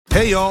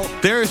Hey y'all,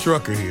 Darius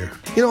Rucker here.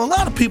 You know, a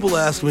lot of people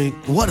ask me,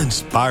 what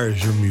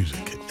inspires your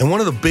music? And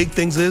one of the big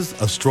things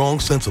is a strong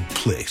sense of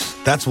place.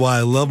 That's why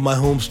I love my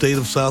home state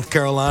of South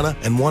Carolina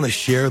and want to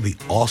share the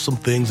awesome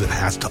things it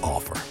has to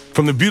offer.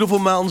 From the beautiful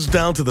mountains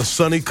down to the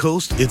sunny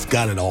coast, it's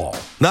got it all.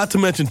 Not to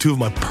mention two of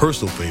my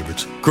personal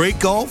favorites, great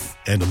golf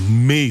and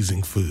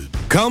amazing food.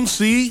 Come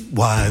see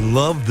why I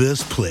love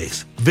this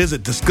place.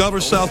 Visit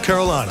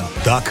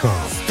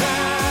discoversouthcarolina.com.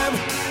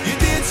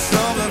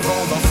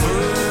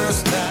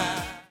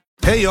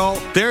 Hey y'all,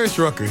 Darius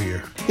Rucker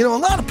here. You know, a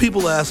lot of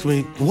people ask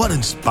me, what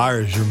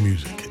inspires your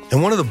music?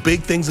 And one of the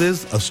big things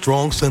is a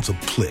strong sense of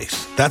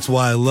place. That's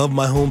why I love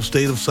my home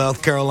state of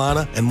South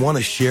Carolina and want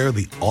to share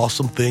the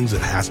awesome things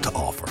it has to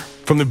offer.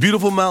 From the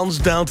beautiful mountains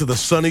down to the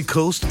sunny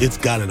coast, it's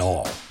got it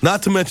all.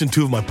 Not to mention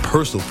two of my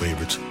personal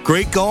favorites,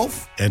 great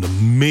golf and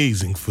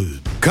amazing food.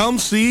 Come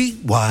see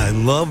why I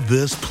love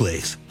this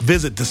place.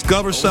 Visit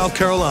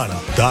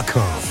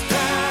discoversouthcarolina.com.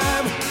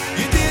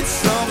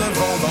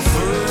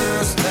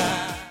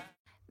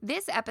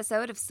 This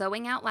episode of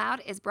Sewing Out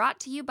Loud is brought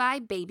to you by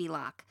Baby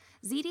Lock.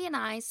 ZD and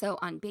I sew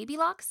on Baby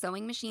Lock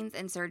sewing machines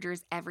and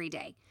sergers every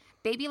day.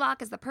 Baby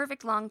Lock is the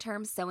perfect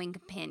long-term sewing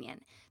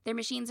companion. Their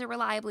machines are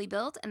reliably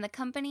built, and the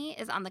company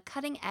is on the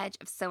cutting edge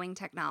of sewing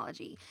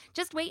technology.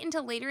 Just wait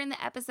until later in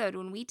the episode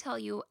when we tell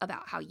you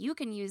about how you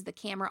can use the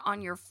camera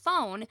on your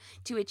phone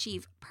to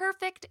achieve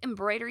perfect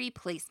embroidery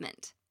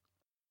placement.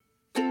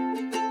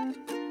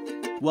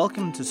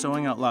 Welcome to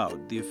Sewing Out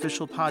Loud, the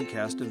official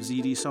podcast of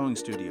ZD Sewing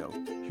Studio.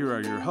 Here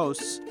are your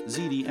hosts,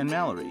 ZD and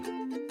Mallory.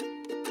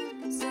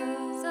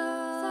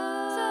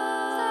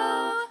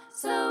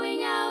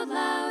 Sewing Out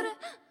Loud.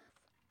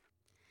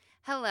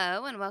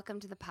 Hello and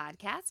welcome to the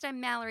podcast. I'm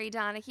Mallory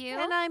Donahue.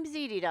 And I'm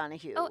ZD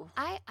Donahue. Oh,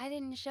 I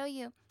didn't show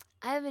you.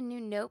 I have a new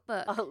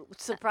notebook. Oh,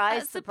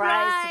 surprise. You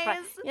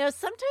know,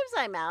 sometimes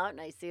I'm out and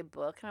I see a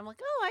book and I'm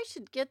like, oh, I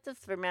should get this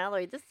for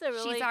Mallory. This is a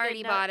really She's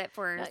already bought it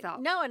for herself.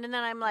 No, and then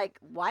I'm like,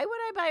 why would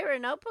I buy her a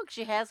notebook?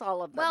 She has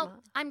all of them.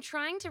 Well, I'm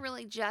trying to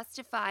really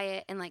justify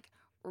it and like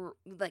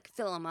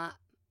fill them up,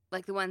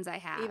 like the ones I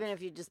have. Even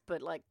if you just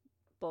put like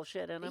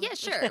bullshit in them. Yeah,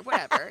 sure,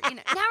 whatever. You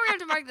know, now we're going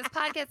to mark this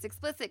podcast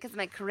explicit because of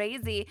my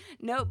crazy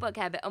notebook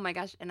habit. Oh my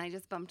gosh, and I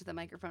just bumped the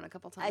microphone a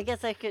couple times. I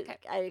guess I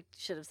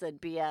should have said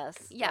BS.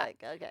 Yeah.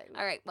 Okay.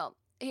 All right. Well,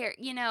 here,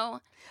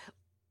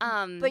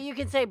 but you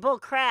can say bull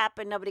crap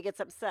and nobody gets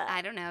upset.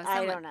 I don't know.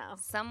 I don't know.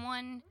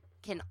 Someone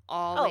can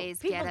always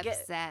get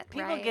upset.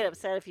 People get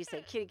upset if you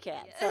say kitty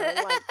cat. So, like,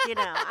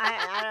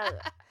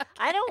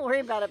 I don't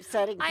worry about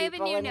upsetting people I have a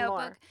new anymore.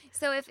 notebook.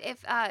 So if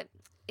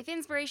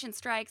inspiration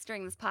strikes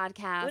during this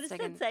podcast, what does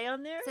it say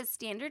on there? It says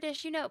standard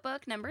issue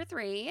notebook number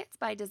 3. It's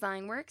by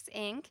DesignWorks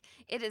Inc.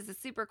 It is a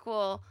super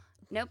cool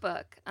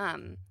notebook.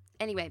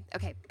 Anyway,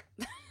 okay.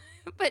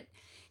 But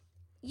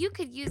you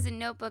could use a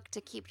notebook to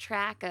keep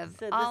track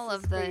of all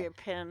of the your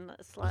pen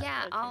slot.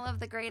 Yeah, okay. all of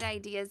the great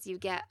ideas you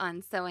get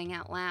on Sewing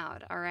Out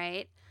Loud, all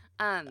right?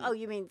 Oh,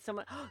 you mean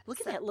someone?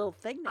 Look at that little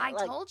thing. I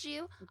told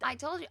you.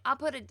 I'll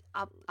put a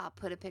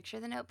picture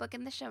of the notebook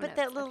in the show notes. But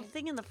that little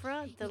thing in the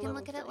front. You can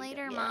look at it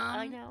later, yeah, Mom.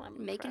 I know.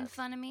 I'm making impressed.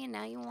 fun of me, and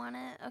now you want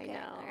it. Okay, I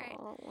know. all right.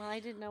 Well, I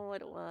didn't know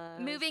what it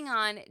was. Moving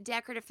on,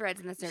 decorative threads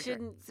in the serger.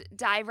 Shouldn't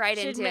dive right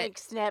should into make it.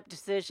 snap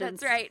decisions.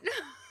 That's right.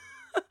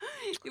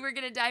 We're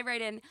gonna dive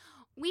right in.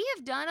 We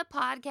have done a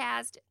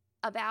podcast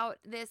about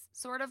this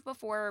sort of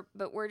before,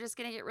 but we're just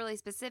gonna get really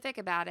specific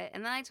about it.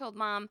 And then I told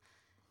Mom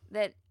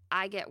that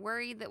I get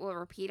worried that we'll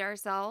repeat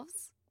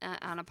ourselves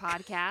on a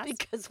podcast.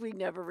 Because we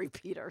never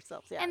repeat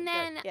ourselves. Yeah, and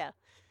then yeah.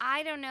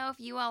 I don't know if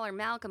you all are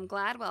Malcolm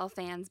Gladwell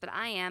fans, but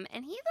I am.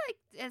 And he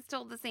has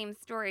told the same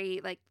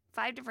story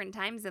 5 different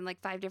times in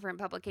 5 different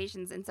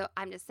publications. And so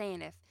I'm just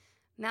saying, if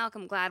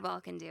Malcolm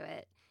Gladwell can do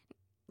it,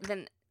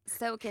 then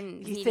so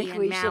can you ZD think and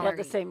we Mallory. should have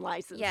the same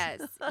license?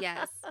 Yes.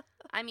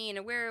 I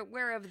mean,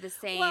 we're of the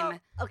same. Well,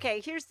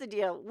 okay, here's the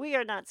deal. We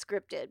are not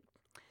scripted.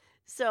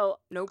 So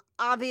Nope.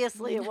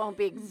 Obviously it won't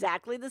be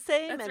exactly the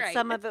same. That's and right.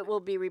 some of it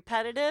will be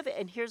repetitive.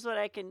 And here's how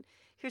I can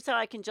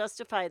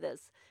justify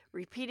this.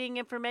 Repeating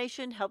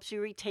information helps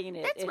you retain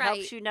it. That's it right.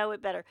 helps you know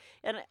it better.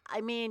 And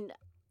I mean,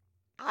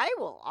 I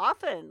will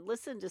often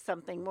listen to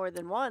something more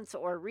than once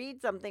or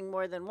read something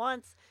more than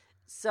once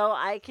so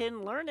I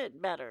can learn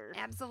it better.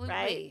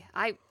 Absolutely.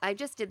 Right? I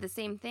just did the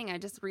same thing. I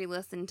just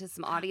re-listened to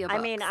some audiobooks. I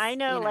mean, I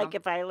know,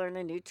 if I learn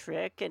a new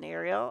trick in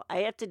Arial,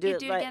 I have to do you it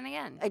do it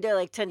again. I do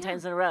it 10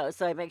 times in a row,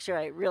 so I make sure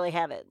I really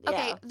have it.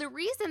 Okay, Yeah. the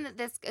reason that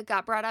this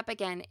got brought up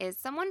again is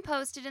someone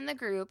posted in the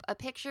group a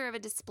picture of a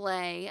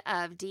display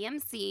of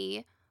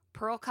DMC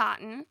pearl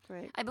cotton.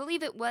 Right. I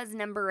believe it was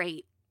number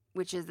 8,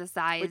 which is the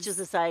size. Which is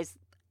the size.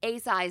 A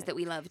size that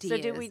we love to use.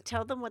 So did we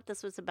tell them what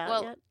this was about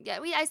well, yet?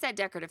 Yeah, I said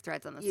decorative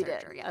threads on the You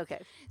serger. did. Yeah.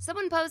 Okay.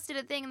 Someone posted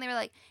a thing and they were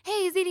like,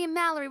 "Hey, ZD and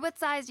Mallory, what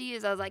size do you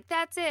use?" I was like,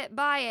 "That's it,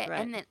 buy it." Right.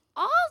 And then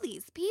all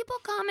these people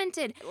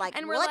commented,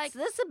 and we're what's like,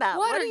 this about?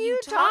 "What are you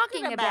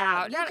talking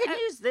about?" You can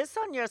use this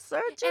on your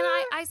serger.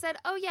 And I said,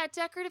 "Oh yeah,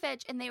 decorative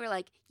edge," and they were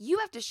like, "You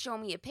have to show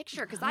me a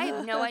picture because I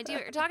have no idea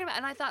what you're talking about."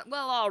 And I thought,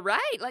 well, all right,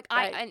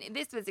 Right. and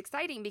this was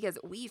exciting because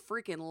we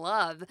freaking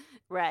love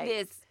Right.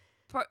 this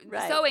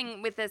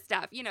sewing with this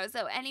stuff, you know.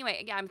 So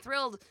anyway, yeah, I'm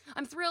thrilled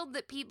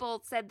that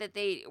people said that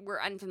they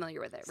were unfamiliar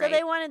with it. So right?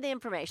 they wanted the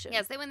information.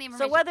 Yes, they wanted the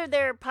information. So whether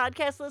they're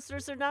podcast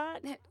listeners or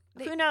not,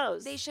 who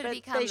knows? They should But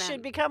become They them.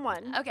 should become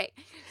one. Okay,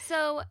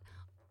 so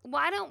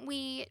why don't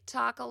we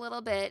talk a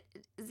little bit?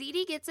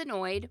 ZD gets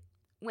annoyed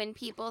when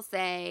people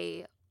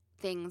say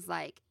things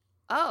like,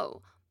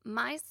 "Oh,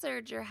 my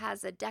serger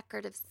has a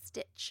decorative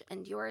stitch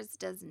and yours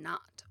does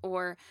not,"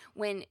 or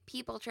when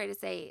people try to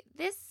say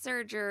this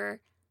serger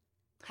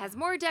has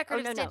more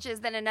decorative stitches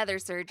than another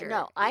serger.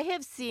 No, I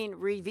have seen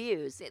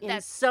reviews in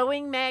That's-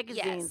 sewing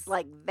magazines, yes.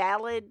 like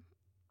valid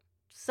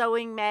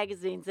sewing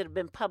magazines that have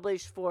been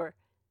published for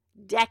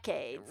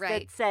decades,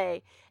 Right. that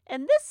say,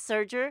 and this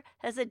serger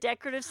has a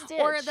decorative stitch.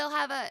 Or they'll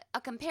have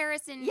a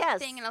comparison Yes.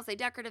 thing and they'll say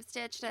decorative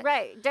stitch.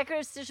 Right.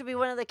 Decorative stitch would be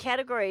one of the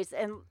categories.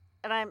 And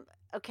I'm,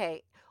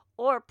 okay.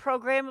 Or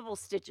programmable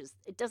stitches.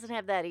 It doesn't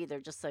have that either,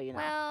 just so you know.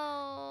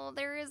 Well,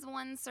 there is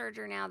one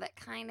serger now that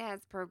kind of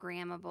has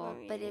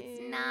programmable, but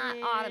it's not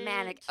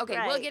automatic. Okay,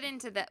 we'll Right. get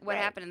into what Right.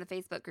 happened in the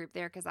Facebook group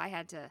there because I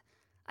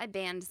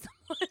banned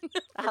someone.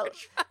 Oh,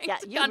 yeah,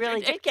 you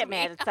really did get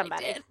mad at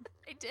somebody.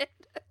 I did.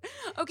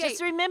 Okay.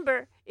 Just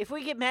remember, if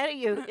we get mad at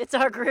you, it's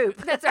our group.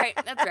 That's right.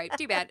 That's right.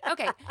 Too bad.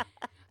 Okay.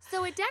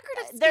 So a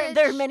decorative stitch.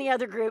 There are many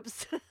other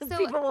groups. So-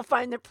 People will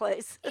find their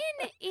place.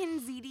 in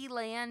ZD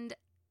land,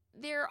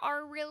 there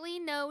are really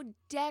no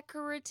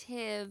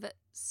decorative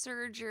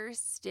serger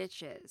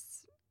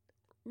stitches.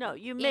 No,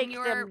 you make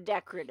your- them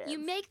decorative. You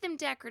make them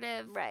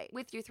decorative Right.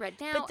 with your thread.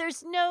 Now, But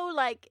there's no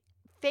like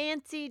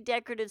fancy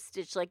decorative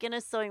stitch like in a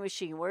sewing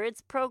machine where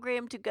it's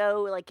programmed to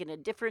go like in a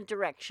different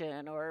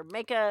direction or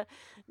make a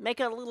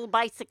little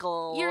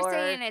bicycle. you're or,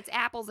 saying it's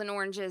apples and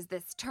oranges.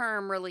 This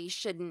term really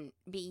shouldn't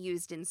be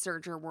used in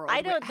serger world.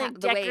 I don't think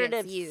the way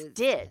decorative it's used.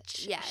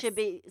 stitch Yes. should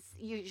be.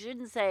 You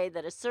shouldn't say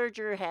that a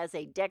serger has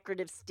a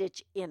decorative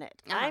stitch in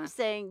it. Uh-huh. I'm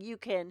saying you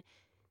can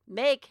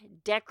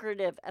make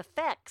decorative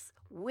effects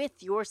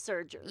with your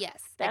serger.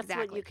 Yes, That's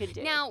exactly. what you can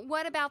do. Now,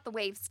 what about the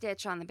wave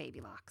stitch on the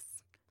baby locks?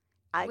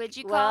 Would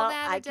you call well,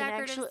 that a I can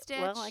decorative actually,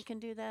 stitch? Well, I can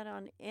do that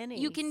on any.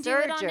 You can do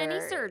it on any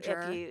serger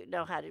serger. if you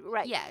know how to.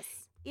 Right. Yes.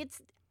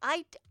 It's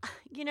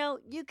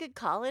you could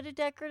call it a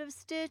decorative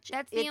stitch.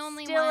 That's the it's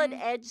only still one. an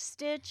edge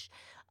stitch.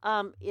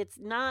 It's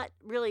not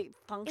really It's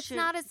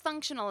functional. not as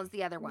functional as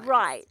the other ones.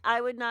 Right. I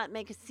would not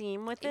make a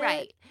seam with it.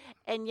 Right.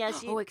 And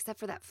yes, you. Oh, except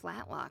for that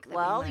flat lock. That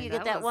Well, we you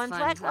learned. get that was one fun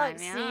flat time.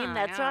 lock Yeah, seam.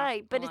 That's yeah.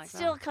 right. But I it like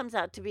still that. comes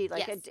out to be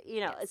like Yes,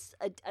 yes.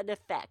 an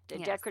effect, a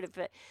Yes. decorative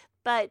effect.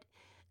 But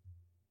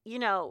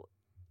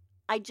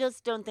I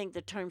just don't think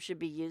the term should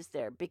be used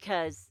there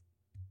because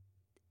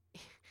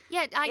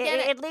Yeah, I get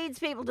it. it leads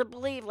people to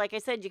believe, like I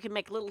said, you can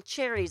make little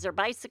cherries or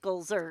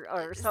bicycles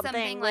or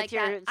something with like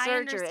your that. I serger,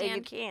 and you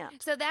understand.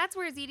 can't. So that's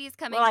where ZD is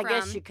coming Well, I from.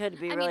 guess you could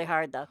be I really mean,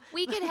 hard though.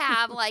 We could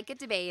have like a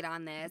debate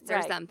on this or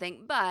Right.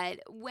 something, but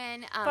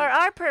when For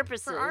our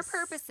purposes,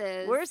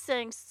 we're we're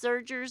saying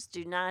sergers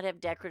do not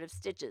have decorative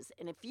stitches,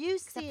 and if you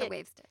except see the it,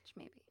 wave stitch,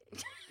 maybe.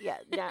 yeah,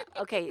 now,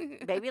 okay,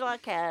 Baby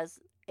Lock has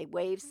a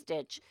wave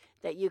stitch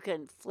that you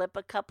can flip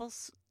a couple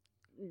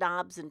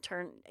knobs and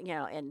turn,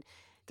 and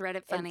Thread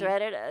it funny.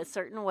 thread it a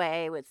certain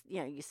way with,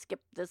 you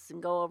skip this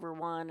and go over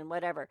one and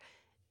whatever.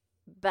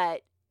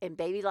 And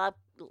Baby Lock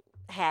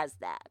has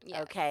that,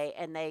 Yes. okay?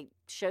 And they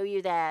show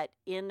you that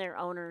in their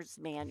owner's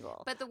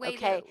manual. But the way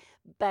okay,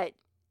 but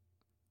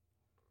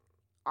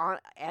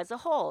as a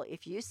whole,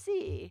 if you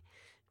see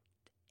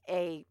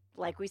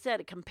like we said,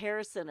 a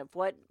comparison of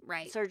what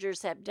Right.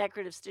 sergers have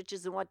decorative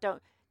stitches and what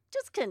don't,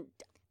 just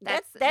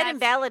That's that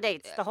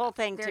invalidates the whole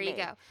thing there to you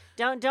me.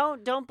 go.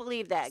 Don't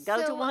believe that. Go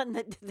to So- one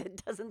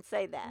that doesn't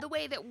say that. The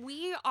way that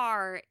we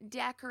are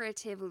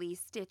decoratively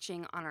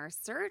stitching on our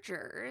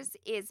sergers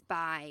is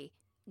by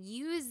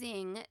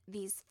using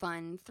these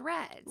fun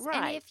threads. And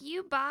Right. if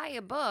you buy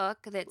a book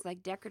that's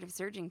like decorative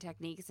serging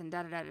techniques and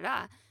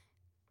da-da-da-da-da,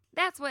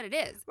 that's what it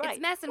is. Right. It's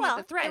messing Well,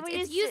 with the threads. and we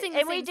It's used to- using the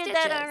and same we did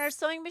stitches. that on our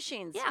sewing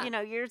machines.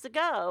 Yeah. Years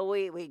ago,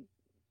 we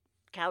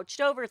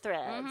couched over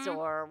threads Mhm.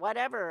 or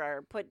whatever,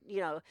 or put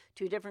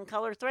two different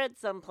color threads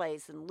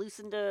someplace and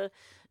loosened a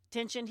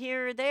tension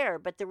here or there.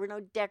 But there were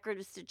no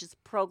decorative stitches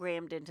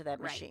programmed into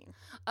that Right. machine.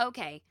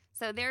 Okay,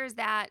 so there's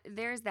that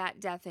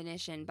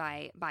definition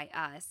by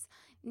us.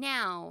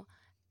 Now,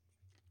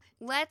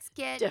 let's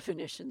get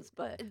Definitions,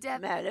 but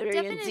Def- Mallory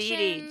and ZD.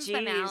 definitions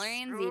by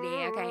Mallory and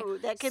ZD, okay. Ooh,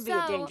 that could be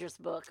a So- dangerous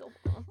book.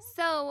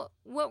 So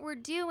what we're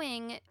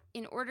doing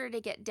in order to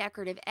get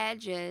decorative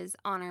edges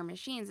on our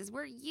machines is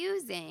we're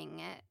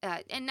using,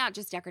 and not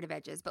just decorative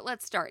edges, but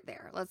let's start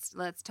there.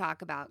 Let's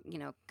talk about,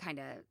 kind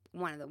of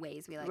one of the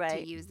ways we like to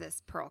Right. use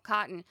this pearl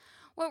cotton.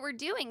 What we're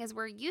doing is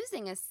we're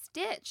using a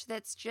stitch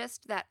that's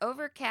just that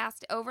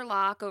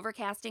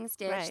overcasting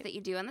stitch Right. that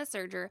you do on the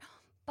serger,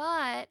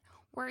 but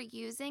we're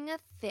using a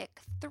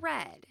thick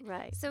thread.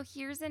 Right. So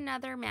here's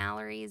another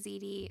Mallory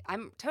ZD.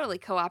 I'm totally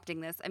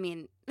co-opting this. I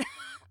mean,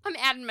 I'm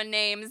adding my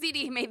name.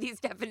 ZD made these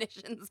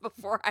definitions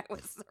before I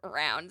was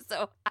around,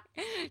 so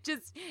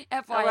Just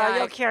Oh, FYI. well,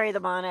 you'll carry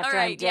them on after All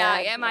right, I'm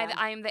dead.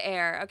 I am the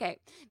heir. Okay.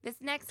 This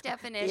next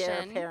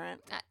definition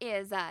parent.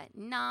 is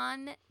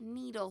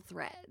non-needle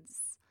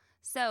threads.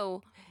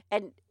 So,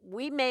 And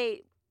we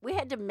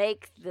had to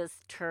make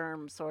this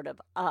term sort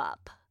of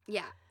up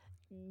yeah.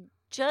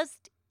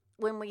 just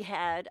when we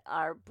had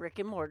our brick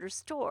and mortar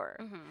store,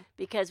 Mhm.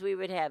 because we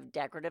would have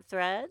decorative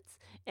threads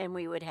and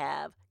we would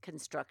have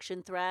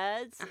construction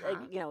threads.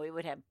 We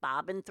would have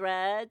bobbin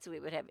threads, we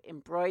would have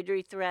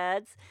embroidery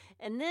threads,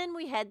 and then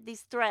we had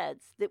these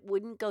threads that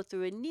wouldn't go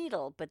through a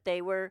needle, but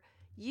they were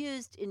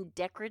used in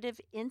decorative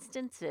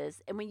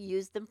instances, and we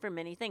used them for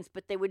many things,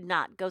 but they would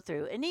not go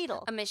through a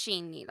needle. A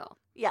machine needle.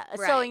 Yeah, a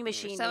Right. sewing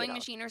machine Sewing needle.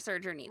 machine or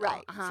serger needle.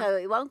 Right. Uh-huh. So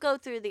it won't go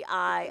through the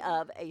eye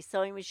of a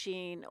sewing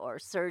machine or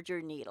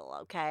serger needle,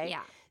 okay?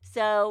 Yeah.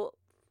 So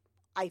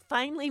I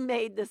finally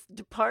made this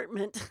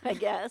department, I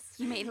guess.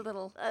 You made a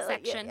little Yeah,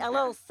 section. a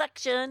little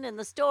section in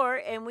the store,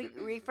 and we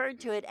referred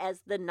to it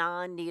as the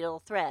non-needle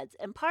threads.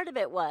 And part of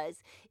it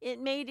was it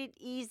made it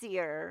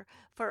easier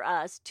for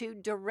us to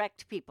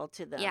direct people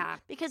to them. Yeah.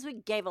 Because we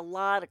gave a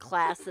lot of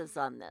classes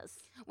on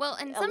this. Well,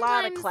 and A sometimes,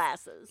 lot of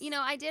classes.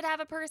 I did have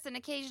a person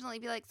occasionally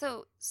be like,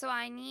 so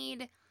I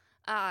need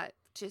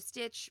to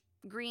stitch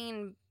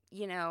green,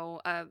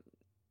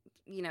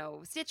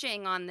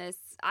 stitching on this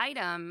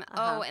item.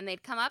 Uh-huh. Oh, and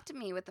they'd come up to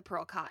me with the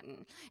pearl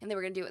cotton, and they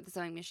were going to do it with the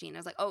sewing machine. I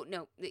was like, oh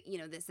no,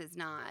 this is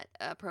not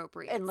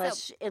appropriate.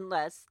 Unless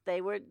they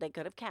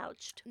could have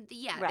couched.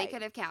 Yeah, they Right.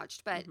 could have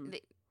couched, but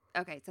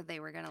Mhm. so they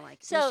were going to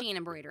So- machine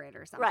embroider it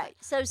or something. Right.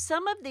 So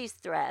some of these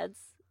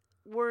threads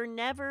were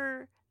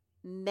never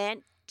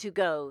meant to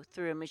go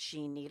through a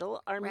machine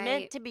needle, are Right.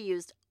 meant to be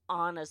used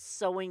on a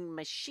sewing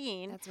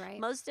machine. That's right.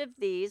 Most of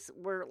these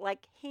were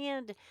like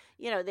hand,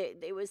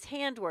 it was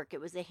handwork. It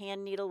was a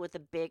hand needle with a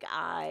big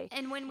eye,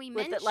 And when we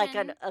with mentioned it like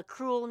a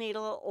crewel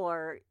needle,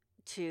 or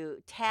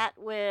to tat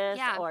with,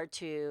 Yeah. or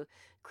to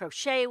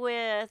crochet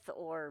with,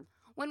 or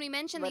when we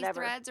mention whatever.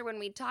 these threads, or when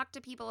we talk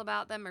to people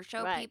about them or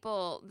show Right.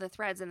 people the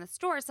threads in the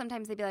store,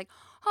 sometimes they'd be like,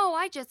 oh,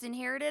 I just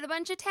inherited a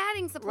bunch of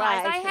tatting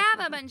supplies. Right. I have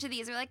a bunch of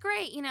these. We're like,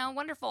 great,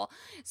 wonderful.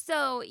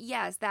 So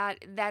yes,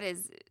 that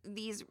is,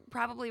 these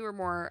probably were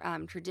more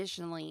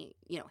traditionally,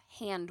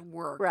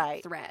 handwork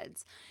Right.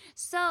 threads.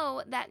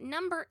 So that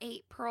number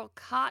 8 pearl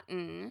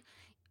cotton,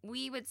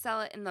 we would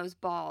sell it in those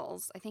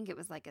balls. I think it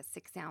was like a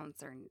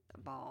 6-ounce or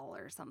ball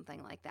or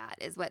something like that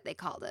is what they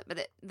called it.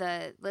 But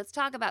let's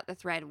talk about the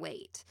thread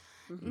weight.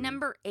 Mhm.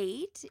 Number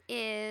 8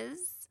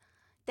 is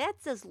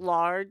that's as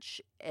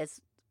large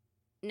as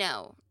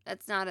no,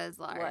 that's not as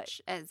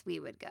large as we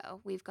would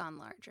go. We've gone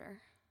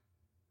larger,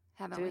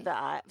 haven't through we? the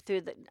eye.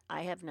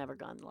 I have never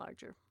gone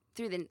larger.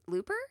 Through the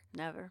looper?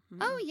 Never.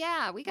 Oh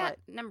yeah, we got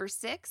What? number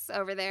 6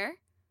 over there.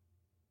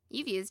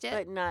 You've used it.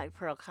 But not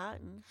pearl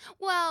cotton.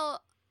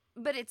 Well,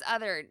 but it's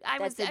other. I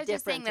was That's a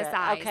just saying the different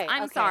size. thread. Okay,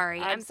 I'm okay.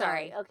 sorry. I'm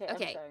sorry. Okay, I'm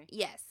Okay. sorry.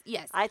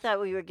 Yes. I thought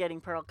we were getting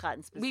pearl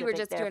cotton specific. We were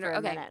just there doing for it. a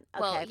Okay. minute.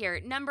 Well, Okay. here,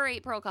 number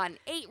 8 pearl cotton.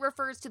 8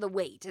 refers to the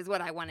weight, is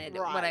what I wanted.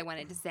 What I Right.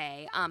 wanted to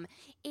say.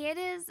 It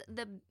is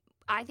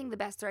I think the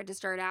best thread to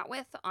start out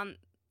with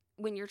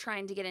when you're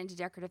trying to get into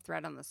decorative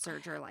thread on the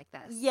serger like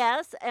this.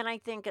 Yes, and I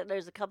think that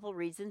there's a couple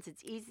reasons.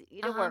 It's easy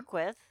to Uh-huh. work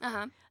with.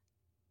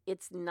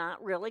 It's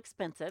not real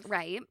expensive.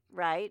 right.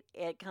 Right.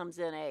 It comes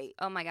in a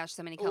Oh my gosh,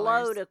 so many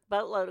colors.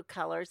 boatload of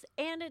colors,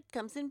 and it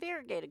comes in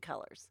variegated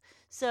colors.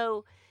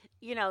 So,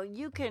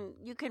 you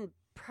can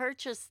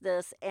purchase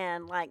this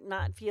and like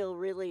not feel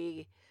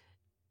really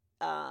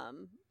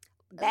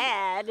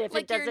bad if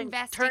Like it you're doesn't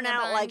investing turn a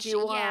out like bunch,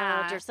 you want,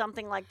 yeah. or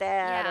something like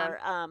that. Yeah.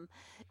 Or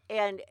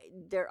and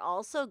they're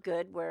also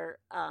good where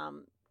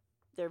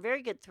they're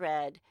very good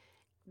thread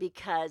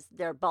because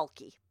they're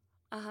bulky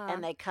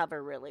and they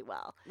cover really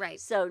well. Right.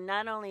 So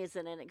not only is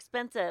it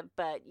inexpensive,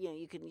 but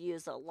you can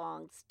use a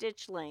long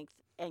stitch length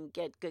and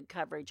get good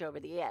coverage over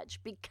the edge,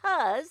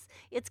 because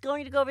it's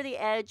going to go over the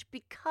edge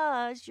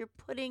because you're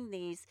putting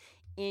these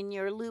in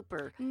your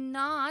looper,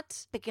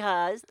 Not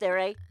because they're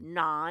a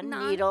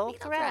non-needle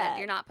thread.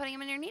 You're not putting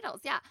them in your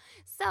needles. Yeah.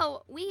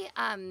 So we,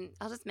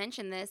 I'll just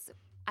mention this.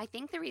 I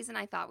think the reason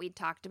I thought we'd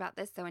talked about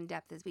this so in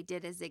depth is we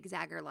did a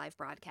Zigzagger live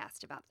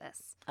broadcast about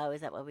this. Oh,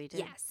 is that what we did?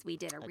 Yes, we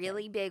did a Okay.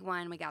 really big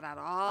one. We got out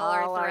all All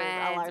our our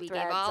threads. We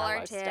threads, gave all all our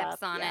our tips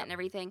stuff, on yeah. it and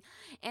everything.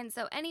 And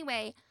so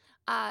anyway,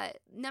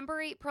 number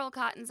 8 pearl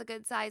cotton's a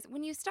good size.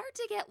 When you start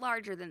to get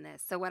larger than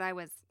this, so what I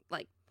was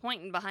like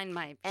pointing behind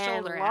my And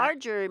shoulder at,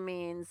 larger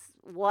means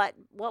what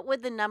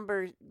would the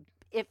number,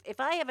 if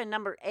I have a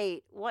number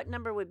 8, what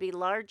number would be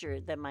larger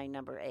than my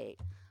number 8?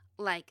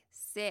 like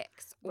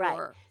 6 Right.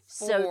 or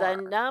 4. So the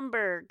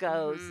number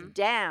goes Mhm.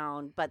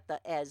 down, but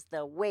as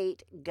the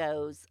weight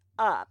goes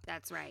up.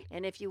 That's right.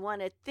 And if you want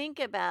to think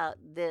about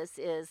this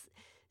is,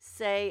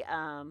 say,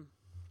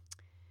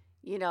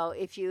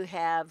 if you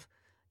have,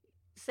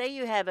 say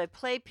you have a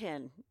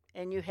playpen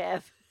and you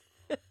have,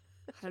 I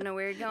don't know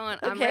where you're going.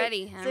 I'm Okay,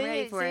 ready. I'm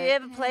ready for so it. you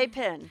have a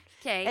playpen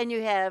Okay. and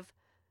you have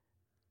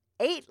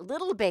 8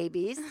 little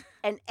babies,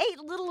 and 8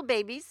 little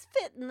babies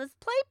fit in this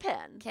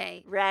playpen.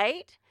 Okay.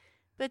 Right?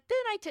 But then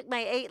I took my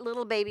 8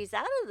 little babies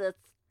out of the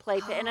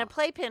playpen, and a Oh.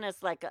 playpen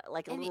is like a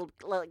And y-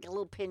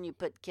 little pin you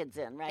put kids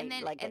in, right? And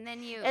then like and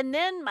then you and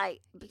then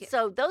get-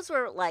 so those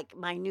were like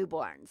my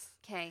newborns,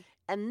 okay.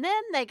 and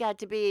then they got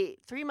to be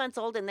 3 months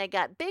old, and they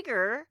got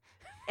bigger,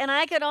 and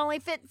I could only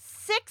fit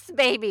 6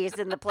 babies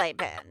in the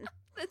playpen.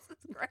 This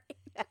is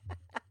great.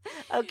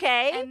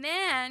 Okay,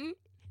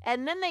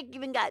 And then they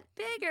even got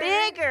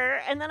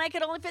bigger. and then I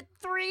could only fit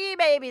 3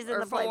 babies in Or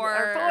the playpen, 4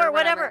 or 4, or whatever.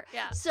 whatever,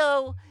 yeah.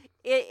 So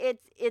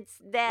it's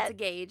that. It's a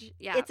gauge.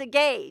 Yeah. It's a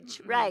gauge,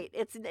 Mhm. right?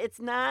 It's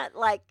not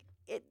like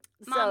it.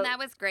 Mom, so, that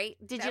was great.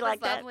 Did That you was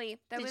like that? lovely.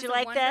 That Did was you a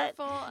like that?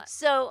 wonderful-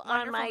 So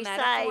on wonderful my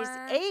metaphor.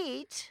 size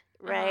 8,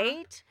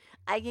 right?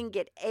 I can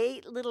get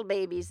 8 little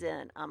babies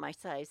in. On my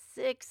size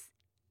 6,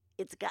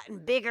 it's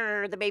gotten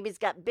bigger. The baby's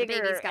got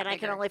bigger, baby's got and I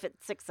can bigger. only fit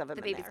 6 of them.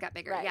 The in baby's there. got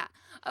bigger. Right. Yeah.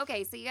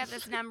 Okay, so you got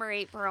this number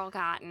 8 pearl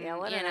cotton. Yeah,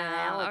 what you an know,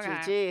 analogy.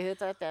 okay. Gee, who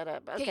thought that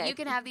up? Okay, Okay. you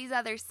can have these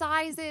other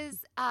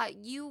sizes.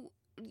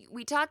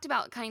 We talked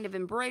about kind of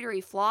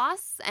embroidery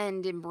floss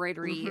and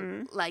embroidery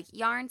Mhm. like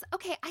yarns.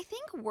 Okay, I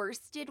think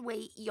worsted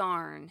weight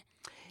yarn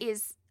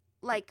is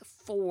like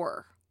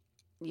 4.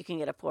 You can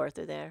get a 4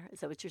 through there. Is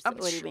that what you're saying?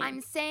 What do you mean?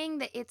 I'm saying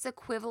that it's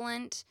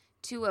equivalent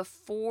to a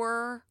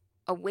 4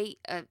 weight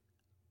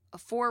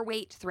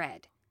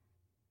thread.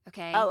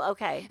 Okay. Oh,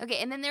 okay. Okay,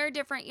 and then there are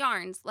different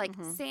yarns. Like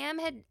Mhm. Sam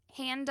had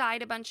hand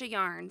dyed a bunch of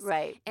yarns.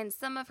 Right. And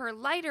some of her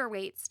lighter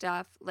weight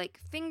stuff, like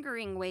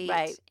fingering weight,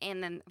 Right.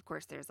 and then of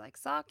course there's like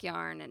sock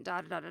yarn and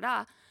da da da da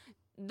da.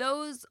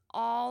 Those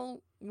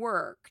all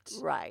worked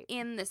Right.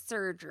 in the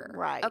serger.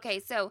 Right.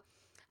 Okay, so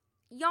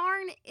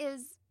yarn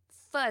is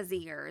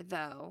fuzzier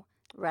though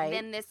Right.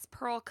 than this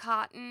pearl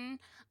cotton.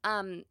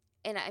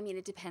 And I mean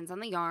it depends on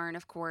the yarn,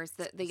 of course.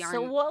 The yarn.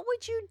 So what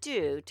would you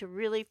do to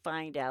really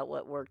find out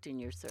what worked in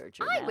your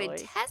serger? I would Mallory?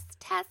 test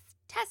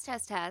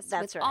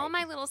That's with all right.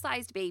 my little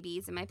sized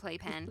babies in my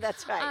playpen.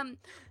 That's right.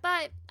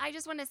 But I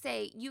just want to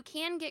say you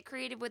can get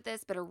creative with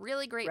this, but a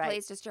really great Right.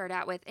 place to start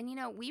out with. And you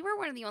know, we were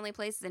one of the only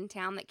places in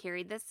town that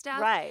carried this stuff.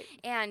 Right.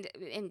 And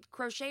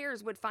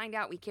crocheters would find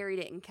out we carried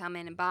it and come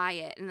in and buy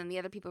it, and then the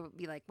other people would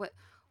be like,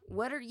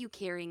 "What are you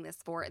carrying this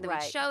for?" And then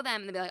Right. we'd show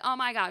them, and they'd be like, "Oh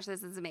my gosh,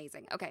 this is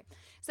amazing." Okay,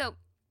 so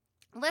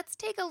let's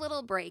take a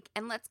little break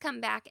and let's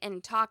come back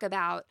and talk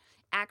about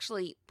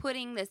actually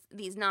putting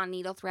these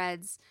non-needle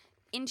threads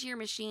into your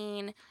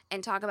machine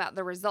and talk about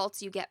the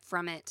results you get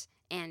from it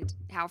and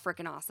how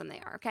freaking awesome they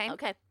are, okay?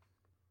 Okay.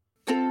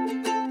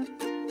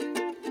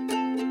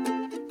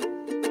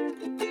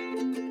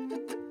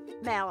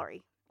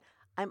 Mallory,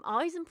 I'm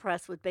always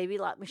impressed with Baby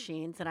Lock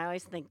machines, and I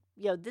always think,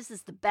 this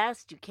is the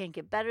best. You can't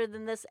get better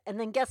than this. And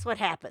then guess what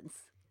happens?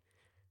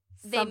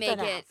 They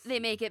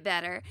make it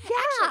better. Yeah.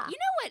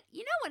 Actually,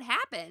 you know what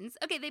happens?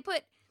 Okay, they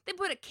put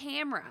a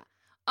camera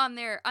on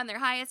their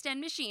highest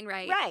end machine,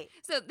 right? Right.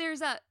 So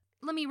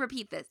let me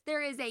repeat this.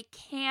 There is a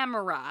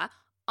camera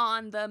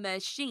on the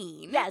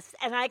machine. Yes,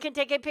 and I can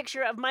take a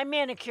picture of my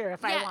manicure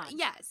if I want.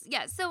 Yes.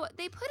 So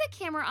they put a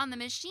camera on the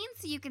machine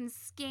so you can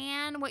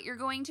scan what you're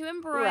going to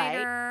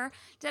embroider,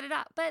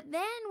 da-da-da. But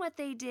then what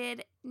they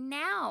did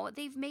now,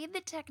 they've made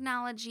the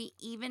technology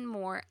even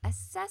more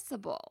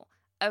accessible,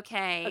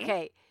 okay?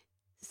 Okay.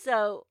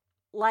 So,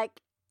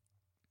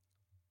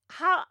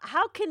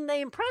 how can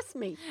they impress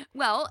me?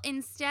 Well,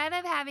 instead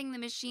of having the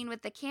machine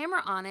with the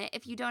camera on it,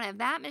 if you don't have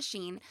that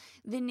machine,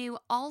 the new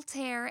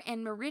Altair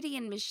and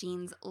Meridian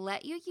machines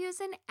let you use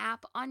an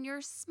app on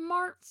your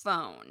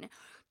smartphone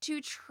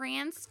to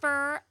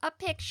transfer a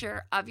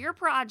picture of your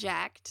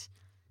project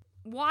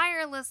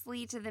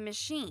wirelessly to the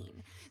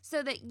machine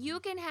so that you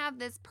can have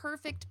this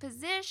perfect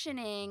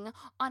positioning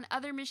on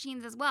other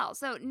machines as well.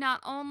 So not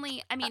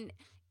only,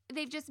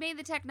 they've just made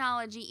the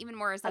technology even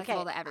more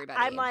accessible to everybody.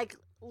 I'm like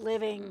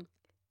living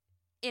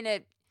in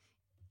a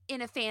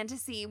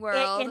fantasy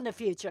world. in the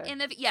future.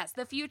 Yes,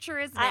 the future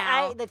is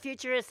now. The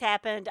future has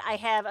happened. I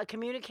have a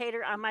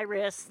communicator on my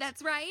wrist.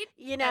 That's right.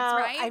 That's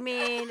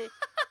right.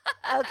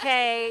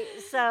 Okay,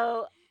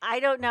 so I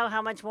don't know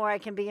how much more I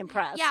can be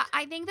impressed. Yeah,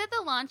 I think that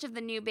the launch of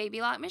the new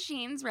Baby Lock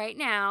machines right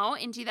now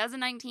in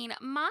 2019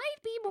 might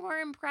be more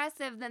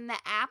impressive than the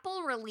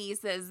Apple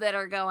releases that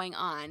are going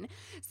on.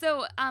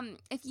 So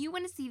if you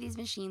want to see these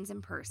machines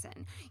in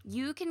person,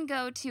 you can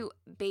go to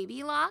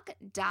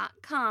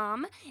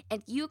babylock.com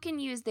and you can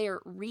use their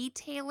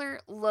retailer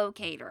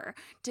locator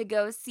to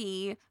go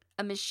see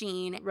a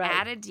machine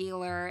at a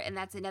dealer. And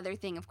that's another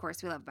thing, of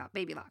course, we love about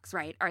Baby Locks,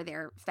 right? Are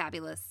their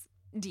fabulous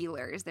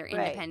dealers, they're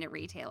independent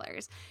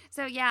retailers.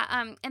 So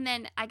yeah, and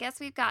then I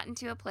guess we've gotten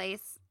to a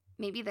place,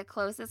 maybe the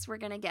closest we're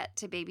gonna get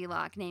to Baby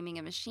Lock naming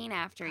a machine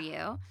after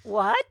you.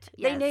 What?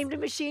 Yes. They named a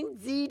machine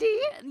ZD?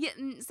 Yeah,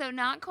 so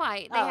not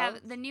quite. They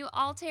have the new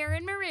Altair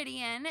and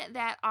Meridian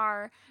that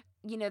are,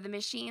 the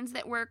machines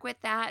that work with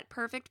that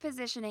perfect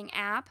positioning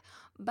app.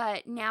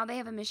 but now they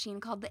have a machine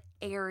called the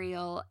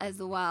Ariel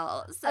as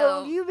well. So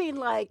Oh, you mean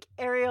like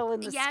Ariel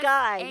in the Yes,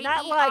 sky,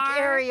 not like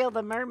AER. Ariel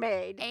the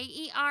mermaid.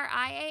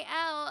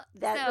 Arial.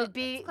 That So would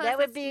be it's close that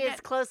would as be you as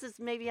get. close as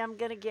maybe I'm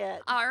gonna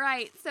get. All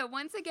right. So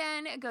once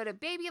again, go to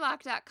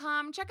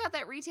babylock.com, check out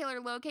that retailer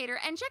locator,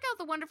 and check out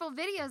the wonderful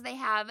videos they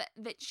have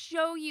that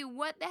show you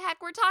what the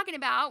heck we're talking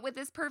about with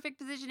this perfect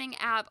positioning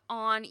app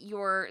on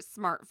your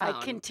smartphone. I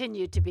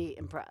continue to be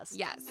impressed.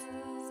 Yes.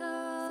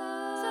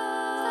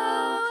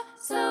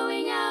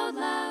 Sewing out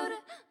loud.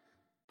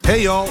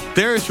 Hey y'all,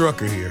 Darius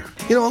Rucker here.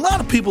 You know, a lot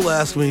of people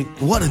ask me,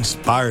 what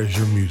inspires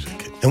your music?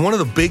 And one of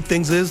the big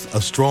things is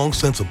a strong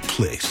sense of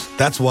place.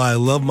 That's why I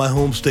love my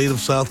home state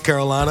of South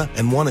Carolina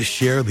and want to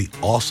share the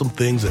awesome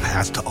things it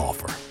has to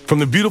offer. From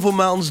the beautiful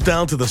mountains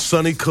down to the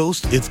sunny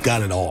coast, it's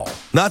got it all.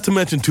 Not to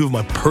mention two of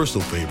my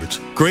personal favorites,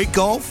 great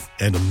golf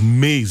and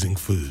amazing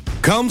food.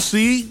 Come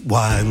see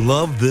why I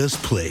love this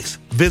place.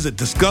 Visit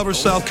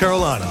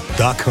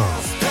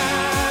discoversouthcarolina.com.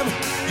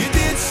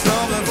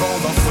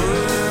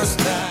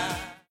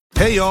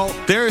 Hey y'all,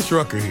 Darius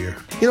Rucker here.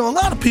 You know, a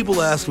lot of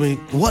people ask me,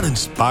 what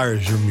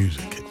inspires your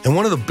music? And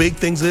one of the big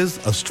things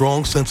is a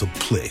strong sense of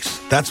place.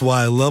 That's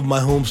why I love my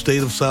home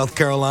state of South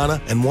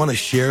Carolina and want to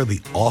share the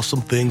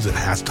awesome things it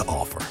has to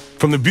offer.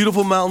 From the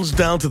beautiful mountains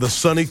down to the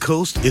sunny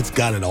coast, it's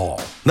got it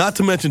all. Not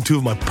to mention two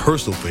of my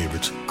personal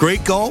favorites,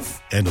 great golf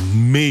and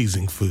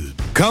amazing food.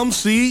 Come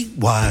see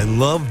why I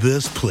love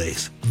this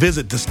place.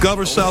 Visit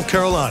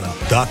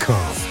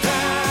discoversouthcarolina.com.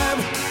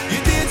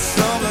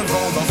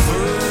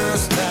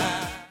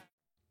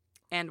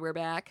 And we're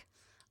back.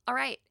 All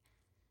right.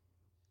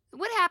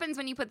 What happens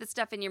when you put the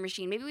stuff in your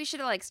machine? Maybe we should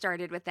have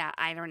started with that.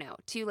 I don't know.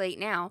 Too late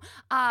now.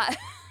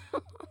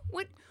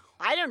 What?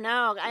 I don't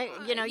know.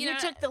 You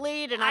took the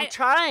lead, and I'm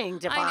trying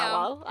to I know.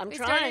 follow. I'm We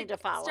trying to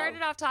follow.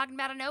 Started off talking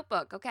about a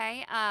notebook,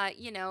 okay?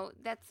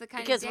 That's the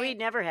kind Because of day. we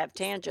never have That's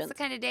tangents. the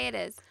kind of day it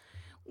is.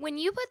 When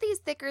you put these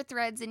thicker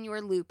threads in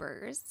your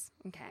loopers,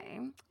 okay,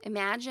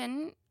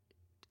 imagine,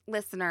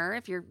 listener,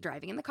 if you're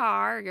driving in the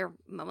car, or you're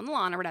mowing the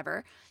lawn or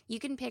whatever, you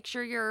can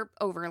picture your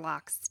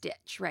overlock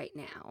stitch right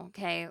now,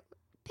 okay?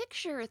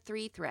 Picture a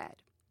 3-thread,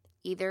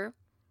 either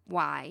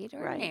wide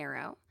or Right.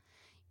 narrow.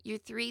 Your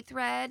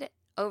 3-thread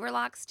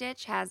overlock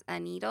stitch has a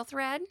needle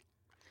thread,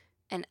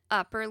 an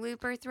upper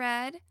looper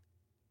thread,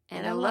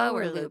 and a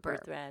lower looper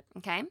thread.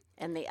 Okay?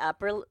 And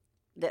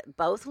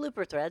both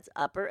looper threads,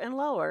 upper and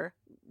lower,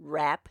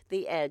 wrap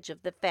the edge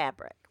of the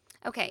fabric.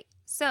 Okay,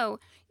 so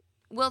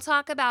we'll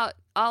talk about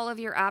all of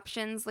your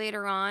options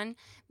later on,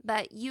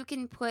 but you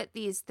can put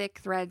these thick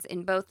threads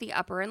in both the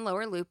upper and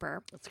lower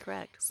looper. That's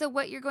correct. So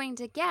what you're going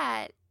to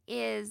get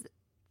is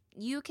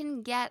you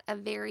can get a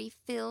very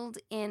filled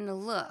in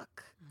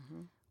look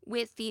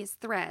with these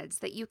threads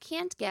that you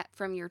can't get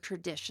from your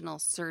traditional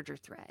serger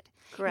thread.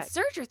 Correct.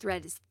 And serger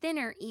thread is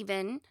thinner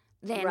even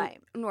than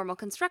Right. normal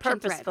construction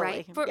thread,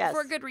 right? Purposefully, yes.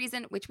 For a good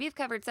reason, which we've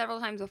covered several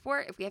times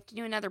before. If we have to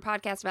do another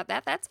podcast about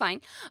that, that's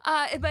fine.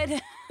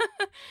 But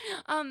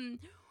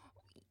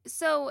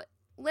so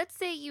let's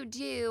say you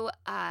do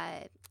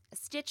a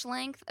stitch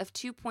length of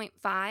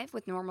 2.5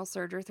 with normal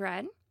serger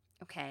thread.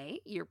 Okay,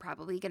 you're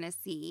probably going to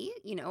see,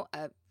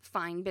 a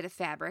fine bit of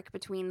fabric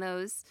between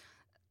those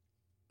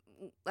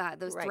Right.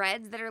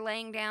 threads that are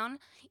laying down.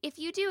 If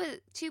you do a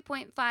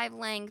 2.5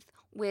 length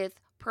with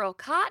pearl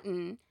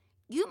cotton,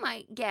 you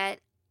might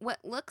get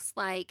what looks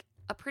like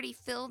a pretty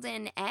filled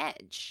in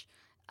edge.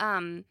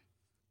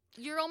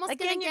 You're almost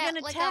going Again, to you're get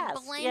gonna like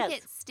test. a blanket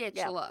Yes. stitch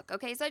Yeah. look.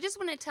 Okay, so I just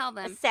want to tell A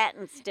them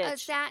satin stitch. a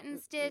satin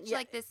stitch, Yeah,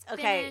 like this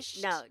Okay,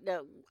 finished. no.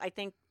 I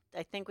think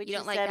what You you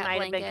don't like said that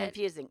might have been blanket?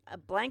 confusing. A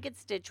blanket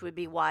stitch would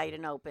be wide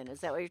and open.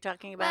 Is that what you're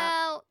talking about?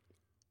 Well,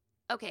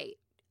 okay,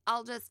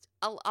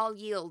 I'll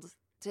yield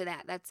to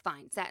that. That's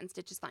fine. Satin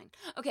stitch is fine.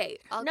 Okay,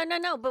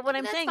 No. But what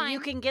I'm That's saying, you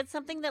fine. can get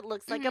something that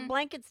looks like a Mhm.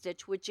 blanket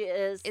stitch, which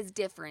is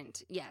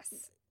different.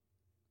 Yes.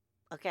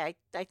 okay.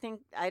 I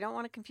think I don't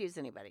want to confuse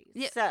anybody.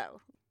 Yeah.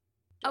 So,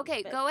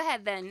 Okay, but- go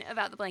ahead then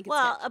about the blanket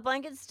Well, stitch. a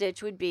blanket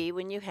stitch would be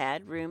when you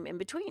had room in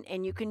between,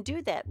 and you can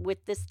do that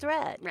with this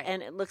thread. Right.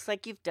 And it looks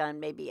like you've done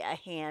maybe a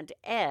hand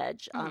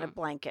edge on a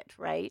blanket,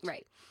 right?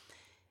 Right.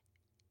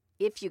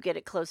 If you get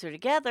it closer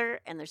together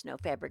and there's no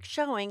fabric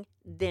showing,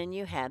 then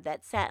you have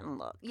that satin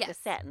look, the Yes.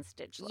 satin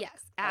stitch look.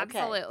 Yes, Okay.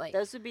 absolutely.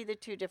 Those would be the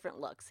two different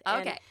looks.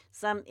 Okay.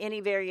 And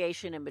any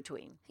variation in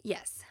between.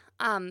 Yes.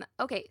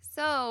 Okay,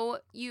 so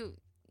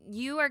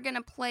you are going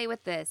to play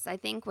with this. I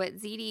think what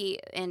ZD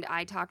and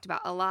I talked about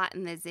a lot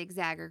in the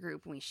Zigzagger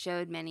group when we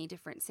showed many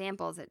different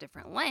samples at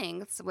different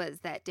lengths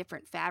was that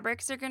different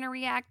fabrics are going to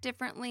react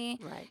differently.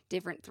 Right.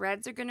 Different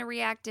threads are going to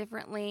react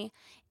differently.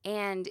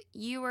 And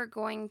you are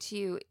going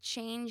to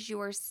change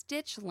your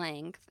stitch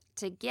length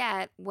to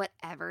get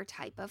whatever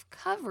type of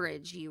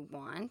coverage you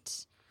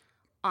want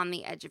on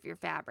the edge of your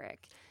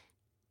fabric.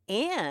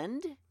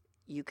 And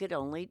you could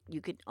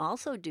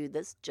also do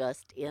this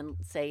just in,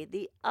 say,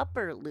 the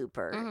upper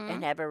looper Mhm.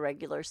 and have a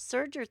regular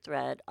serger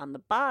thread on the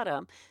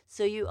bottom,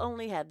 so you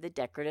only have the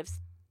decorative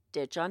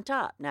stitch on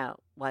top. Now,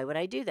 why would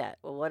I do that?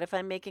 Well, what if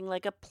I'm making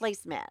like a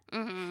placemat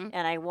Mm-hmm.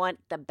 and I want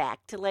the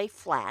back to lay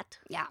flat?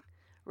 Yeah.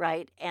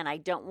 right? And I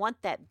don't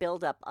want that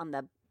buildup on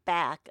the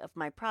back of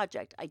my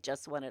project. I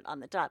just want it on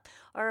the top,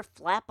 or a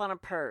flap on a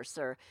purse,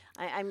 or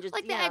I'm just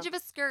Like the edge of a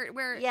skirt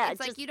where Yeah, it's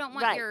like just- you don't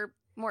want right. your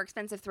more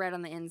expensive thread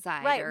on the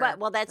inside. Right, or right.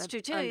 Well, that's the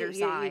true too.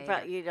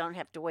 underside. You don't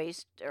have to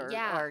waste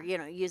Yeah. or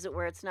use it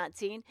where it's not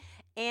seen,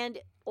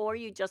 or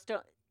you just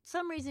don't.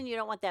 Some reason you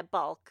don't want that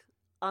bulk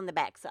on the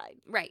backside.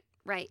 Right,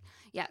 right.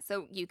 Yeah,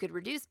 so you could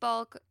reduce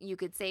bulk, you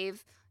could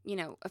save,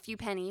 a few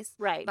pennies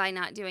Right. by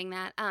not doing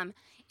that.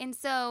 And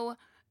so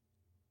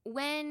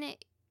when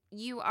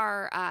you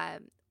are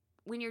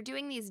when you're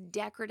doing these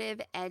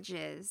decorative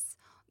edges,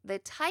 the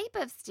type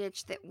of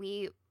stitch that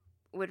we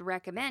would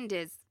recommend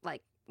is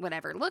like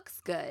whatever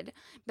looks good.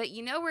 But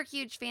we're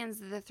huge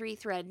fans of the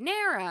 3-thread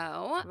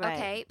narrow, Right.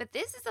 okay? But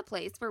this is a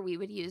place where we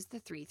would use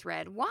the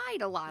 3-thread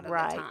wide a lot of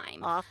Right. the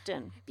time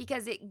Often.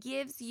 because it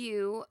gives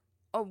you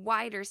a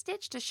wider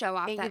stitch to show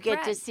off And that you get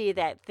to thread. see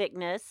that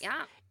thickness.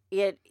 Yeah.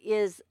 It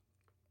is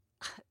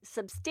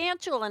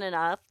substantial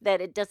enough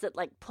that it doesn't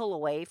like pull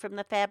away from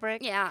the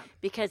fabric Yeah.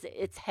 because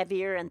it's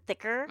heavier and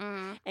thicker,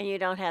 Mm. and you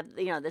don't have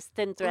this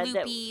thin thread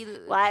Loopy.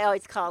 well, I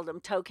always called them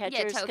toe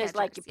catchers toe because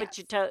like you catchers, put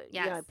your toe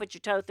yes. put your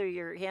toe through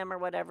your hem or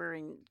whatever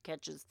and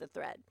catches the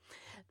thread.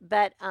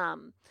 But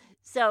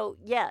so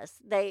yes,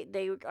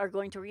 they are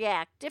going to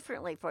react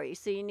differently for you,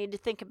 so you need to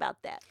think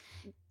about that.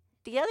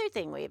 The other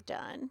thing we've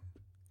done,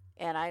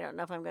 and I don't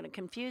know if I'm going to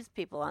confuse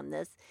people on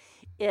this,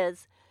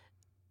 is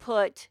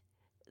put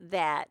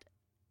that.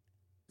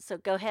 So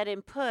go ahead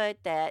and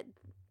put that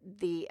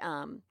the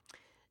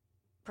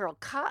pearl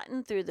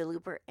cotton through the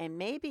looper, and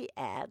maybe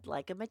add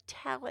like a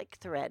metallic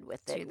thread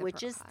with To it, the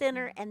which pearl is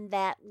thinner, cotton. and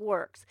that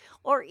works.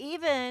 Or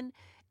even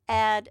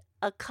add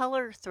a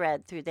color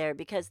thread through there,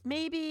 because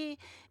maybe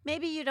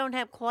you don't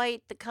have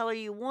quite the color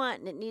you want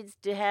and it needs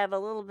to have a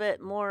little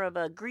bit more of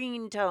a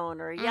green tone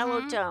or a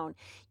yellow Mhm. tone.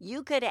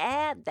 You could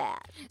add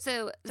that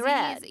So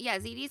thread.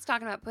 ZD's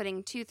talking about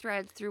putting 2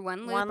 threads through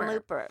one looper. one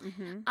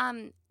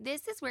looper.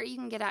 This is where you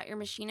can get out your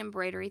machine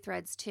embroidery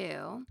threads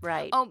too.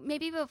 Right. Oh,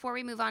 maybe before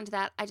we move on to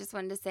that, I just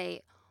wanted to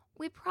say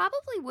we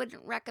probably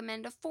wouldn't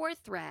recommend a 4th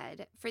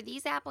thread for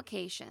these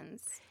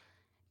applications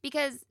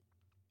because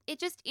it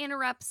just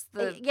interrupts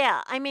the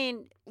Yeah, I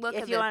mean, look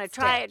if of you the want to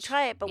try it, stitch.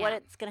 try it. But what Yeah.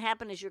 it's going to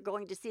happen is you're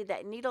going to see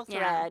that needle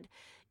Yeah. thread,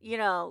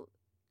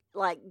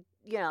 like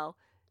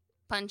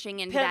punching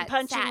into that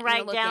punching satin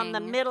right down the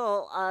looking-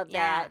 middle of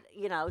Yeah.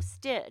 that,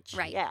 stitch.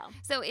 Right. Yeah.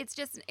 So it's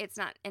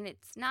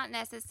not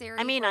necessary.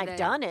 I mean, for I've the-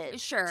 done it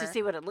Sure. to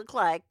see what it looked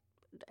like.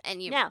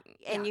 And you And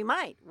yeah. you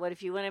might. What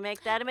if you want to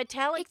make that a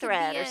metallic It could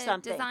thread be or a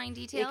something? design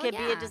detail. It could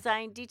be a yeah.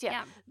 design detail.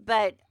 Yeah.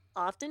 But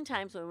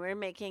oftentimes when we're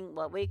making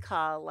what we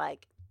call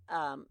like,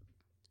 an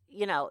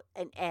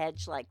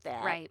edge like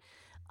that, Right.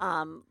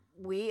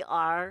 we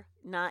are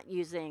not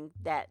using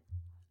that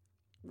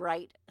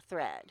right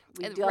thread.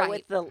 We go Right.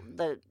 with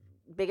the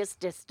biggest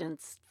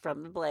distance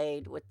from the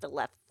blade with the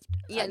left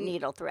Yeah,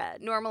 needle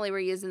thread. Normally we're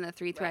using the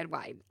 3-thread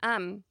wide.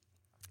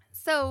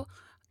 So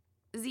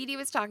ZD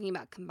was talking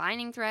about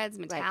combining threads,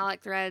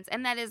 metallic threads,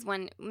 and that is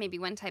one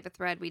type of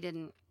thread we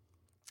didn't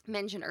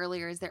mention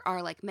earlier is there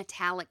are like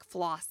metallic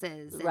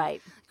flosses and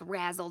Right.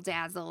 razzle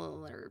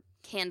dazzle or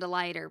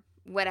candlelight or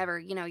whatever,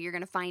 you're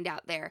going to find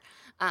out there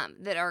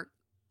that are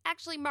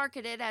actually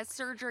marketed as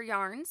serger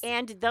yarns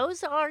And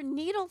those are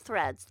needle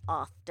threads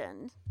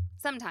often.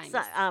 sometimes.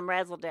 So,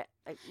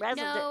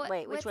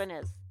 wait, which what's- one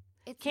is?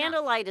 It's not-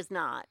 Candlelight is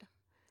not.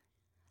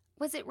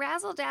 was it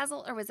razzle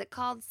dazzle or was it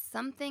called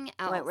something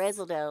else? Wait,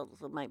 Razzle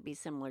Dazzle might be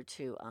similar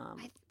to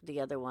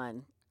the other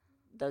one.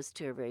 Those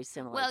two are very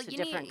similar. Well, it's a you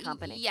different need,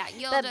 company. Yeah,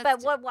 you'll But, just.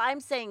 but what I'm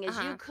saying is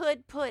Uh-huh. you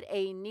could put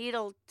a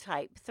needle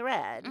type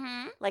thread,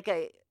 Mhm. like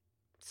an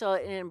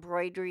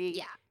embroidery,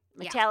 Yeah.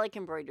 metallic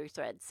embroidery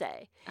thread,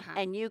 say, Uh-huh.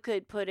 and you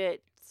could put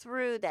it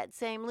through that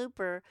same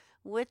looper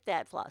with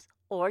that floss.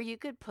 Or you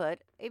could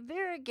put a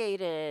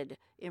variegated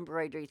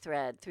embroidery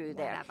thread through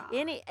there.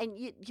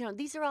 Whatever.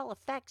 These are all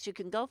effects you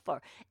can go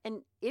for.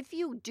 And if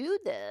you do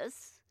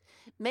this,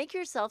 make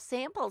yourself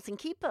samples and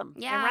keep them.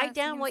 Yeah, and so write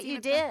down can what see you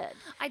what's on- did.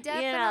 I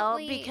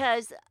definitely.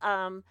 Because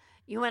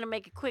you want to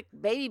make a quick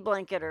baby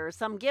blanket or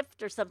some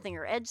gift or something,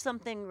 or edge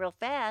something real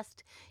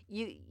fast,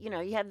 you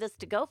have this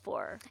to go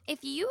for.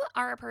 If you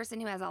are a person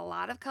who has a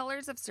lot of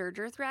colors of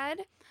serger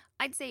thread,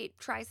 I'd say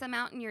try some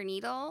out in your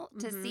needle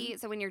to Mhm. see.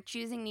 So when you're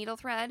choosing needle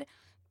thread,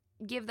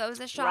 give those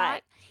a shot.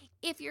 Right.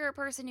 If you're a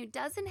person who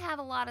doesn't have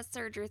a lot of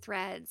serger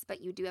threads, but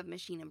you do have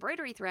machine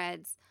embroidery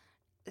threads,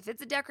 if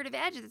it's a decorative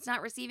edge that's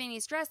not receiving any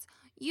stress,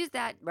 use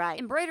that Right.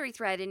 embroidery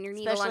thread in your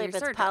needle Especially on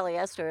if your it's serger.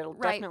 polyester, it'll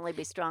Right. definitely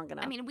be strong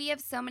enough. I mean, we have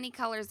so many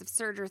colors of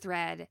serger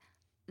thread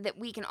that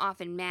we can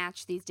often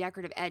match these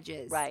decorative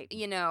edges. Right.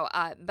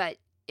 But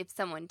if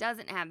someone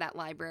doesn't have that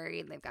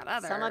library, they've got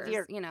others. some of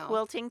your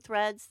quilting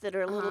threads that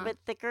are a little Uh-huh. bit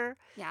thicker,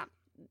 Yeah.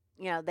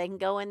 they can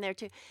go in there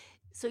too.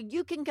 So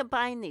you can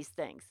combine these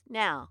things.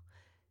 Now,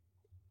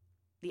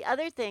 the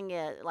other thing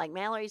is, like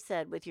Mallory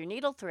said, with your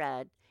needle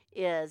thread,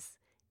 is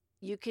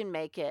you can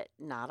make it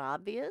not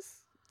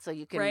obvious. So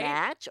you can Right.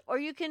 match, or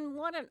you can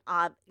want an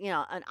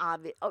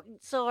obvious.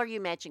 So are you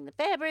matching the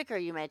fabric? Are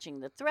you matching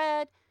the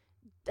thread?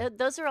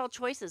 those are all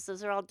choices.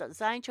 Those are all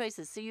design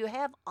choices. So you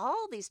have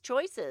all these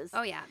choices.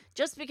 Oh, yeah.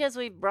 Just because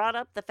we brought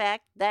up the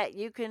fact that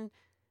you can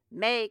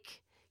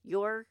make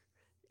your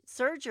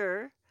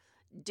serger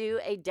do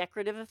a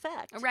decorative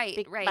effect.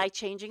 Right. By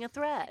changing a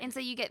thread. And so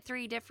you get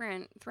 3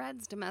 different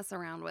threads to mess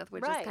around with,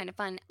 which is Right. kind of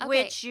fun. Okay.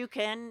 Which you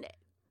can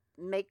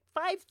make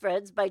 5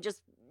 threads by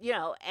just,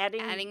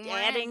 Adding more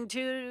adding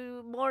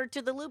 2 more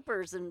to the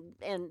loopers and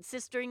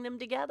sistering them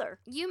together.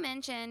 You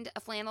mentioned a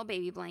flannel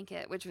baby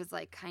blanket, which was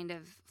like kind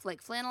of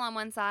like flannel on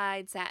one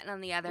side, satin on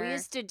the other. We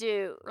used to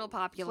do real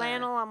popular.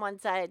 flannel on one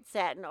side,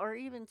 satin, or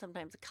even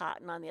sometimes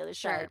cotton on the other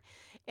Sure. side.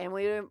 And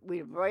we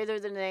embroider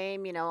the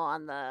name,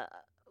 on the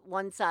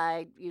one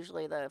side,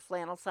 usually the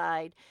flannel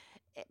side,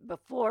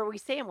 before we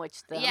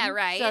sandwiched them. Yeah,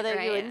 right, So that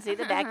right. you wouldn't see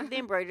the back of the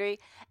embroidery.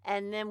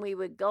 And then we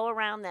would go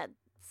around that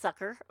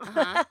sucker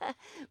Uh-huh.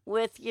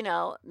 with,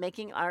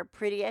 making our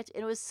pretty edge.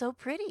 And it was so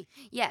pretty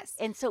Yes.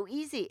 and so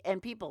easy.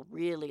 And people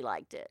really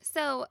liked it.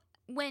 So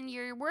when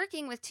you're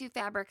working with 2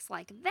 fabrics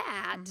like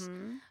that,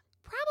 Mhm.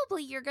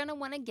 probably you're going to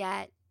want to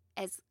get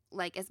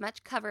as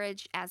much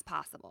coverage as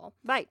possible.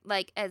 Right.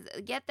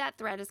 Get that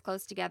thread as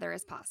close together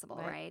as possible,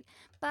 right?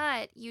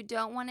 But you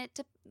don't want it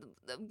to.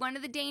 One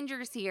of the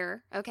dangers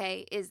here,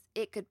 okay, is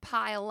it could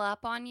pile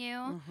up on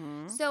you.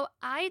 Mhm. So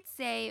I'd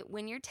say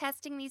when you're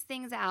testing these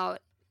things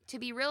out, to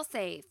be real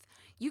safe,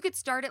 you could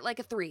start at like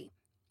a 3.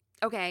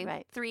 Okay,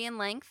 Right. 3 in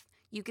length.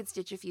 You could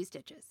stitch a few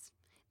stitches.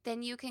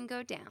 Then you can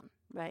go down,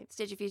 Right.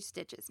 stitch a few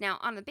stitches. Now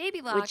on the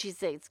baby lock. When she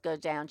says go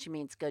down, she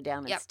means go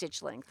down in Yep.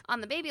 stitch length.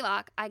 On the baby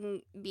lock, I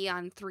can be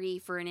on 3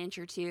 for an inch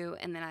or 2,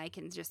 and then I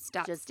can just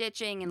stop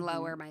stitching and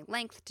lower my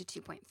length to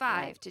 2.5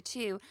 Right. to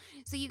 2.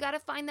 So you got to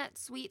find that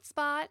sweet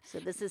spot. So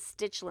this is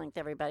stitch length,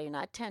 everybody,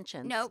 not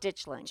tension. Nope,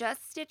 Stitch length.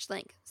 Just stitch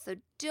length. So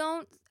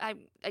I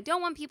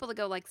don't want people to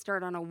go like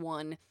start on a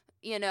 1,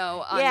 on your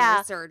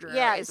serger.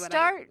 Yeah, is what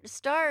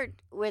start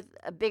with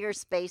a bigger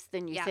space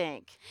than you Yeah.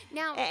 think.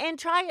 Now, And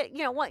try it,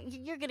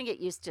 you're going to get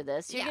used to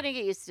this. You're Yeah. going to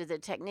get used to the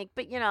technique,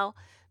 but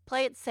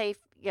play it safe,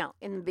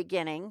 in the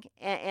beginning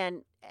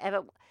and have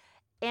it.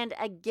 And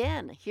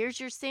again,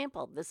 here's your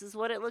sample. This is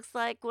what it looks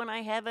like when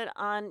I have it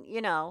on,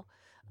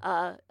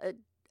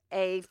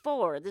 a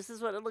 4. This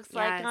is what it looks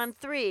like Yes. on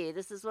 3.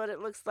 This is what it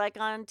looks like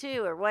on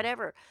 2 or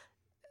whatever.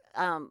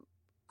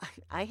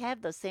 I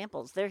have those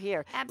samples. They're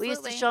here. We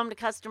used to Absolutely. show them to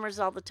customers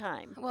all the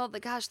time. well,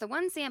 the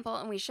one sample,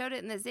 and we showed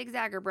it in the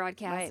Zigzagger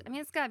broadcast. Right. I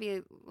mean, it's got to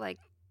be like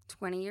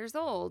 20 years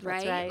old,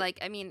 That's right? right. Like,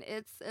 I mean,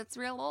 it's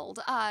real old.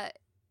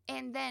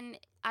 And then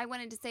I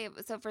wanted to say,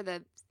 so for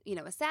the,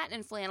 a satin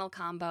and flannel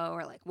combo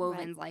or like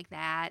wovens like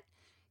that,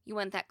 you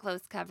want that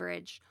close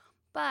coverage.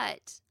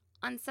 But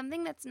on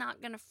something that's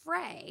not going to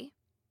fray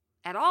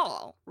at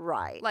all,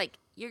 Right. like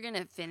you're going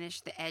to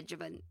finish the edge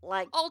of an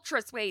Like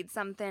ultra suede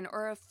something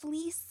or a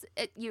fleece.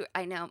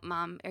 I know,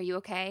 Mom, are you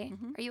okay?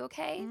 Mhm. Are you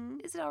okay?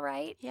 Mhm. Is it all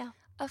right? Yeah.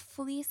 A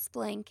fleece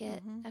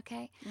blanket, Mhm.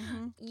 okay?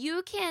 hmm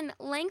You can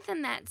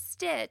lengthen that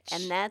stitch.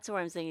 And that's where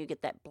I'm saying you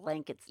get that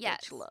blanket stitch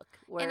Yes. look,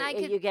 where I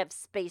could- you get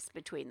space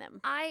between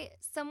them.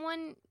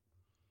 Someone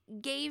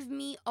gave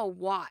me a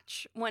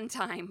watch one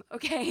time,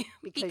 okay?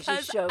 Because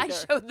you showed I her.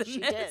 showed them She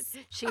this.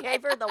 did. She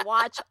gave her the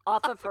watch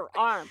off of her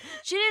arm.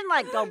 She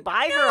didn't go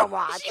buy her a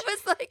watch. She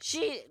was like,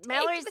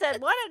 Mallory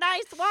said, "What a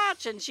nice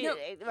watch," and she No,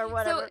 or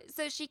whatever.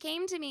 So she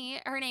came to me.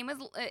 Her name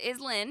is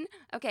Lynn.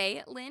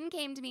 Okay, Lynn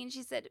came to me and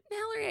she said,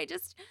 "Mallory, I'm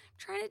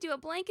trying to do a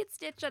blanket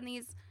stitch on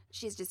these."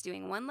 She's just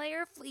doing 1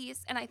 layer of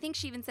fleece, and I think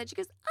she even said, "She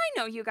goes, I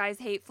know you guys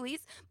hate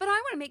fleece, but I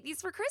want to make these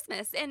for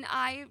Christmas, and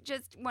I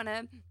just want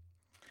to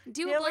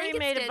do a Hillary blanket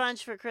made stitch. a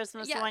bunch for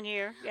Christmas Yeah. one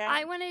year. Yeah.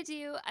 I want to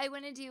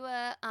do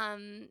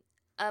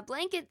a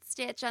blanket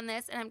stitch on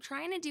this, and I'm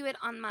trying to do it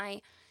on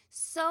my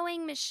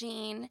sewing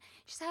machine.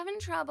 She's having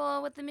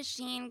trouble with the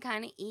machine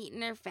kind of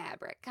eating her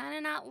fabric, kind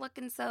of not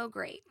looking so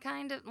great,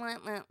 kind of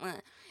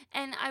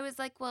And I was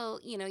like, well,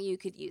 you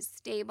could use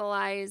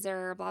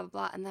stabilizer, blah, blah,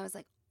 blah. And I was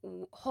like,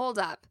 hold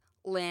up,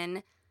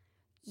 Lynn.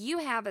 You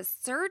have a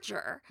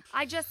serger.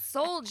 I just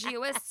sold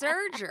you a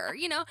serger.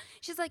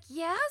 She's like,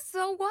 yeah,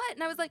 so what?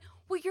 And I was like,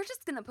 well, you're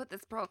just going to put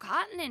this pearl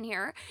cotton in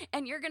here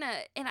and you're going to,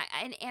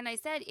 and I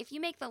said, if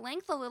you make the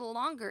length a little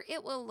longer,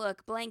 it will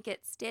look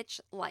blanket stitch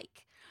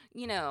like,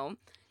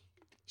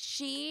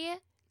 she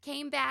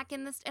came back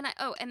in this, and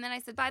then I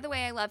said, by the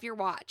way, I love your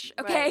watch.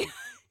 Okay. Right.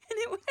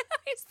 And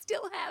I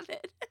still have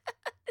it.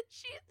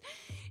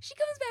 She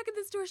comes back at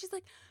the store. She's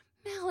like,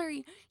 Mallory,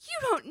 you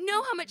don't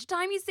know how much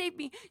time you saved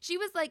me. She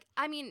was like,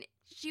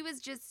 she was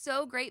just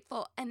so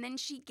grateful. And then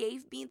she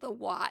gave me the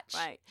watch.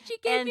 Right. She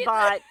gave me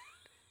bought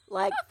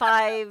like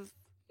 5,000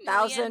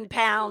 million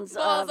pounds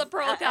balls of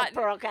pearl cotton.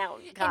 Pearl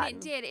cotton. And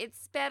it did. It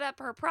sped up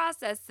her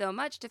process so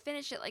much to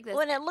finish it like this.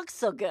 When it looks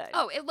so good.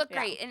 Oh, it looked Yeah.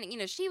 great.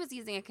 And she was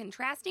using a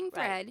contrasting Right.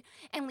 thread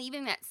and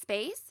leaving that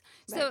space.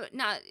 So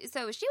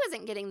she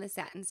wasn't getting the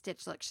satin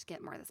stitch look. She's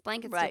getting more of this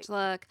blanket Right. stitch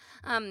look.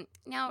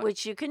 Now,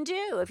 Which you can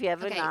do if you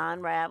have Okay. a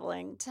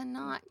non-raveling. to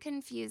not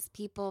confuse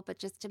people, but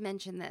just to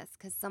mention this,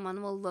 because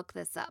someone will look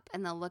this up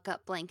and they'll look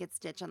up blanket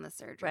stitch on the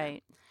serger.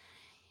 Right.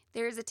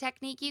 There's a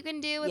technique you can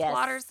do with Yes.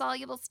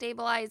 water-soluble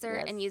stabilizer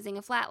Yes. and using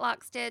a flat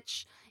lock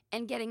stitch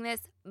and getting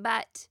this,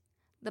 but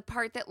the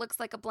part that looks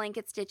like a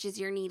blanket stitch is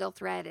your needle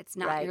thread. It's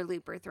not Right. your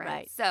looper thread.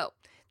 Right. So,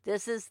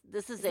 This is a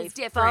is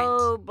different.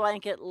 faux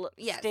blanket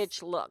Yes.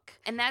 stitch look.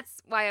 and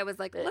that's why I was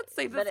like, But- let's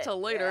save but this it- till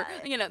later.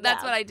 yeah,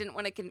 That's yeah. what I didn't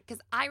want to, because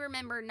I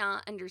remember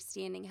not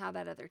understanding how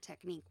that other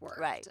technique worked.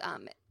 Right.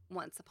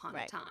 Once upon a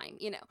Right. time,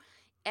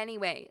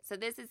 Anyway, so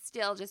this is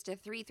still just a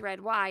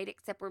 3-thread wide,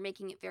 except we're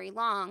making it very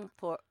long.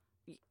 For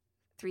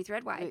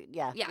 3-thread wide.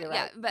 yeah, Yeah, you're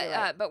yeah, right, but you're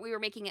right. but we were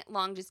making it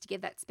long just to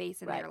give that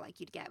space in Right. there, like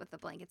you'd get with the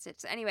blanket stitch.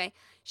 So anyway,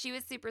 she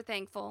was super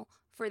thankful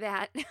for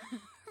that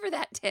for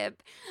that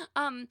tip.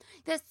 The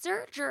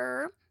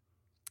serger,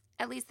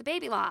 at least the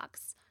Baby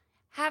Locks,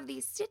 have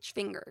these stitch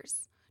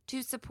fingers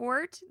to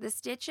support the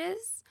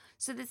stitches.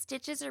 So the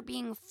stitches are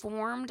being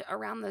formed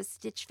around those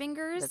stitch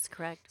fingers. That's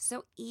correct.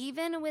 So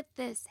even with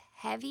this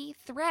heavy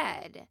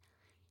thread,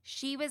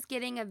 she was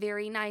getting a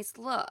very nice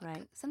look.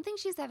 Right. Something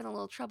she's having a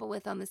little trouble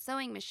with on the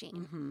sewing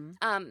machine.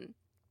 Mm-hmm.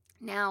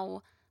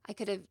 Now I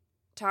could have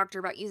talked to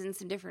her about using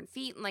some different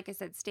feet and, like I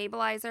said,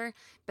 stabilizer,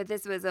 but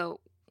this was a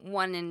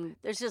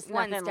There's just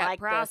one nothing step like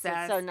this. It's so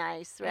process,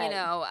 nice,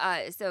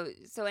 right?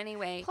 so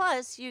anyway.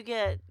 Plus, you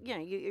get,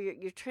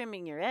 you're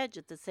trimming your edge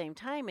at the same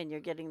time, and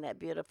you're getting that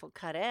beautiful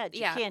cut edge.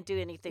 Yeah. You can't do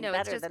anything No,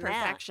 better it's just than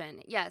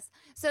perfection. Yes.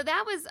 So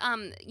that was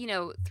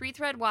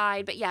 3-thread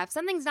wide, but yeah, if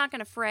something's not going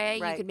to fray,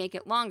 you Right. could make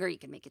it longer, you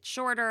could make it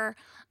shorter.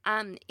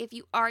 If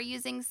you are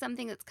using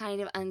something that's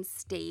kind of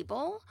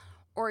unstable,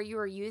 or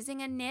you're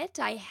using a knit,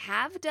 I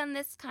have done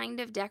this kind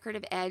of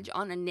decorative edge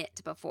on a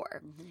knit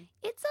before. that. Mhm.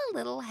 It's a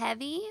little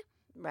heavy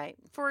Right.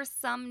 for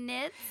some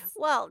knits.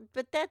 Well,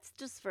 but that's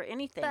just for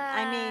anything.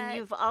 I mean, But-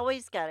 you've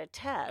always got to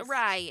test.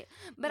 Right.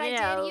 But I You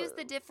did know, use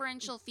the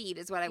differential feed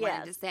is what I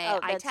wanted to yes. say. Oh,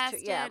 I that's true,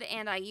 tested yeah.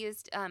 and I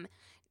used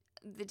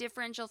the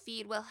differential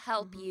feed will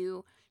help Mhm.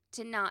 you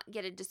to not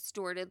get a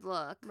distorted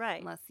look. Right.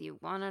 Unless you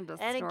want a And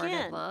distorted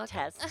again, look.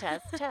 test,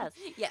 test.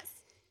 Yes.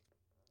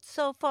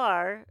 So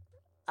far,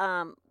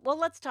 well,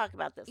 let's talk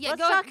about this. Yeah,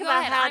 Let's go- talk go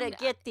about ahead. how I'm- to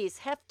get these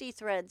hefty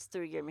threads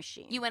through your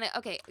machine. You want to,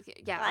 okay,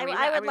 yeah. I, Are we,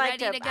 I are would we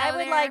like ready to. go I would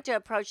there? like to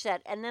approach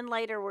that, and then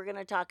later we're going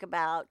to talk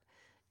about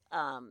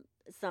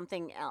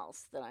something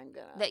else that I'm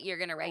gonna That you're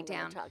going to write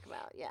down. Talk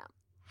about, yeah.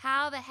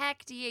 How the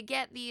heck do you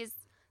get these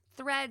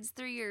threads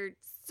through your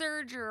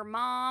serger,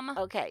 Mom?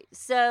 Okay,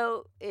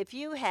 so if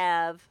you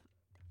have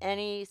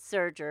any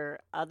serger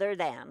other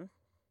than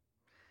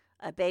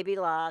a Baby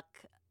Lock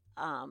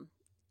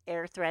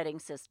air threading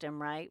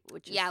system, right?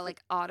 Which is Yeah, the-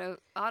 like auto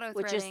threading.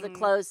 which is the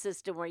closed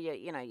system where you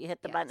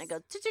hit the button, it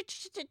Yes. goes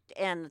tut-tut-tut-tut,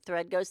 and the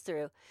thread goes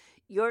through.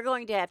 You're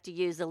going to have to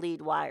use a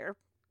lead wire.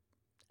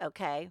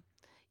 Okay,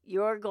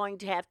 you're going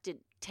to have to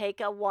take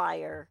a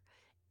wire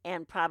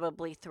and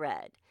probably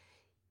thread.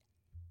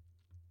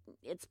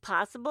 It's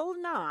possible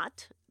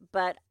not,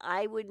 but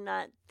I would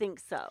not think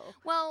so.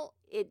 Well,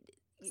 It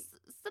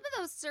some of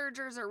those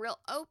sergers are real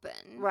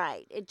open.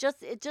 right. It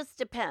just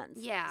depends.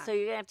 Yeah. So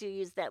you're gonna have to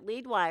use that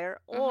lead wire,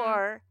 Mhm.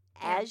 or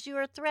Yeah. as you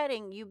are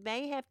threading, you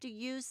may have to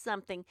use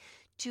something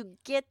to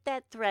get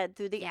that thread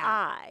through the Yeah.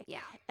 eye.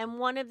 Yeah. And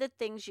one of the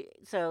things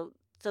so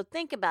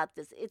think about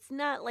this. It's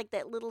not like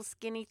that little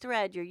skinny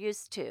thread you're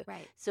used to.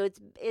 Right. So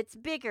it's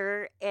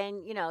bigger,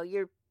 and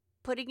you're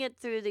putting it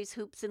through these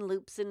hoops and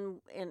loops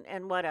and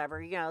whatever,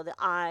 the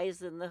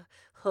eyes and the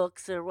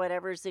hooks or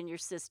whatever's in your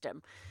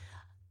system.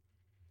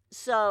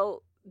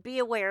 So be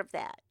aware of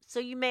that. So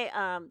you may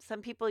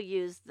some people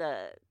use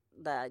the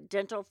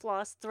dental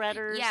floss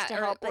threaders Yeah, to or,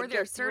 help or it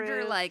their get serger,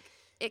 through. like,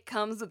 it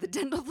comes with a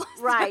dental floss.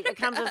 Right, it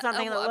comes with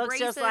something that looks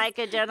just abrasive. like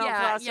a dental Yeah,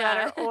 floss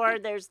yeah. threader, or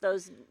there's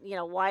those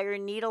wire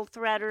needle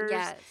threaders.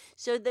 Yes.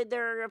 So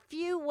there are a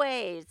few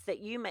ways that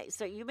you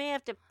may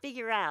have to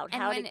figure out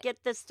And how to when-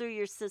 get this through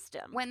your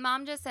system. When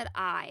Mom just said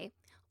 "I"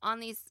 on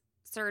these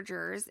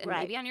sergers, and Right.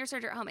 maybe on your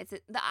serger at home, it's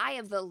the eye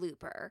of the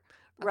looper.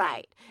 Okay,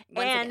 Right.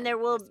 once And again, there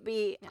will yes.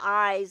 be Yeah.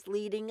 eyes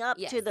leading up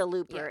to Yes, the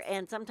looper. yes.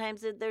 And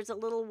sometimes there's a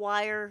little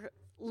wire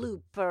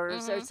loop or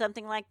Mhm.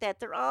 something like that.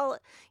 They're all,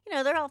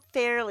 they're all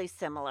fairly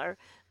similar,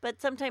 but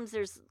sometimes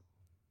there's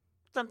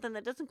something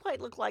that doesn't quite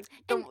look like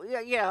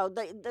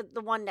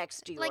the one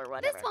next to you Like, or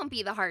whatever. this won't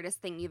be the hardest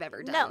thing you've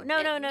ever No, done. no,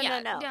 It- no, no, yeah,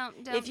 no, no.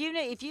 Don't.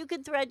 If you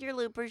can thread your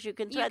loopers, you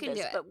can You thread can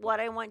this. do it. But what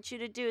I want you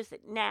to do is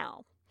that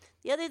now,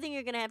 the other thing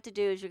you're going to have to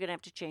do is you're going to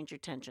have to change your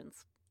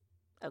tensions.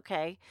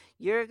 Okay?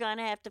 You're going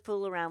to have to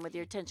fool around with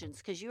your tensions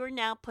because you are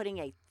now putting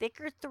a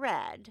thicker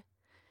thread.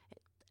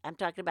 I'm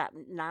talking about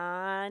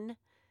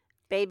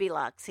non-baby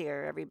locks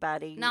here,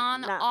 everybody.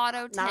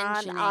 Non-auto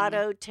tensioning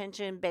Non-auto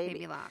tension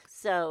baby locks.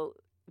 So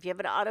if you have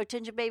an auto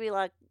tension baby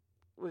lock,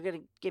 we're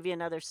going to give you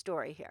another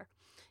story here.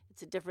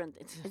 It's a different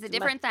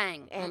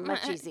thing. and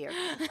much easier.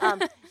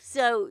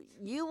 So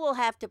you will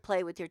have to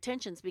play with your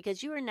tensions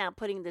because you are now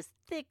putting this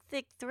thick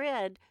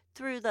thread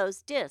through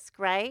those discs,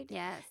 right?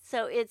 Yes.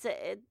 So it's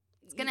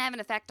It's going to have an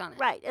effect on it.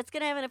 right. It's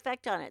going to have an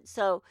effect on it.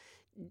 So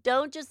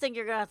don't just think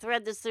you're going to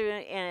thread this through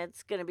and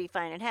it's going to be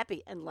fine and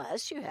happy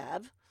unless you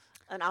have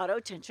an auto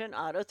tension,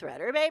 auto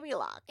threader baby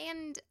lock.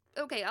 And,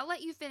 okay, I'll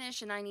let you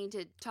finish, and I need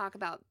to talk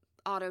about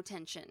auto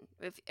tension.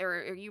 Or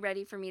are you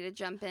ready for me to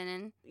jump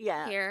in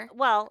Yeah. here?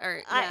 Well,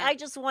 Or, I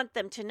just want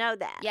them to know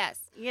that. Yes.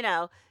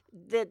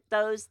 That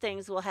those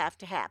things will have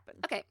to happen.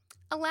 Okay.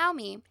 Allow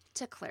me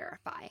to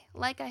clarify,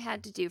 like I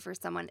had to do for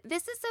someone.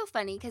 This is so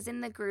funny because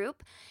in the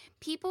group,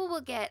 people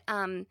will get,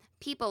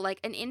 people like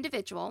an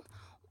individual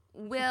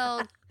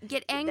will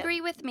get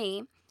angry with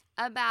me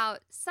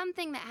about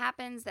something that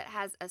happens that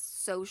has a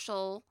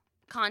social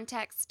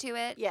context to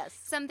it. Yes.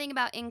 Something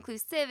about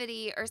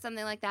inclusivity or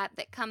something like that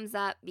comes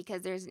up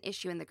because there's an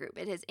issue in the group.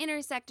 It has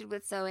intersected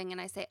with sewing, and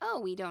I say,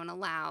 oh, we don't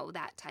allow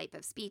that type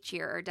of speech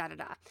here, or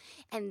da-da-da.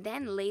 And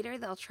then later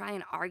they'll try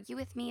and argue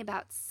with me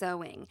about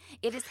sewing.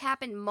 It has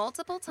happened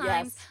multiple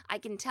times. Yes. I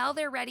can tell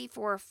they're ready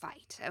for a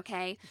fight,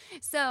 okay?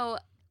 So,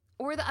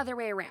 or the other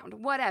way around,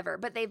 whatever.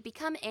 But they've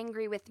become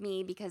angry with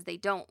me because they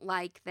don't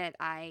like that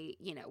I,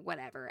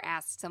 whatever,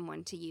 asked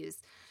someone to use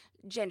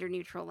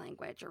gender-neutral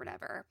language or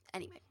whatever.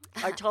 Anyway.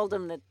 Or told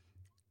them that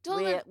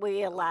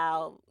we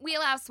allow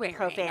swearing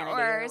profanity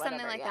or or something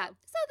whatever, like yeah. that.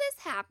 So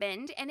this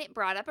happened, and it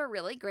brought up a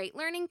really great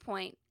learning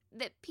point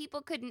that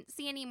people couldn't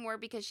see anymore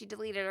because she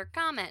deleted her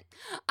comment.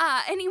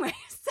 Anyway,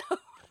 so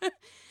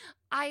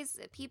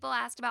people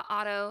asked about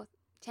auto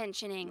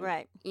tensioning,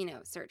 Right.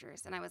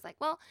 sergers, and I was like,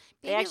 well,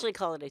 They actually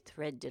call it a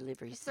thread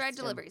delivery system. thread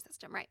delivery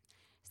system, right?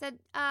 Said,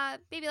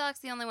 Baby Lock's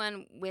the only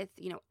one with,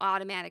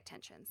 automatic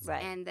tensions.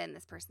 Right. And then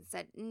this person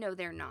said, no,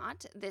 they're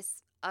not.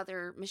 This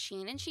other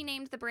machine, and she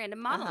named the brand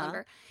and model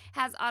number,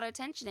 has auto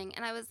tensioning.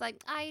 And I was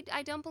like, I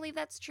don't believe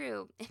that's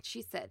true. And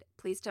she said,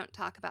 please don't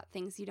talk about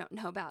things you don't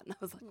know about. And I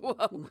was like,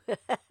 whoa.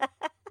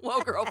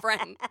 Whoa,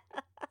 girlfriend.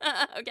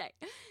 Okay.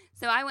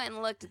 So I went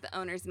and looked at the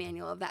owner's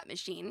manual of that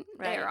machine.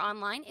 Right. They're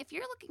online. If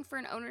you're looking for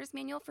an owner's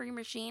manual for your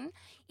machine,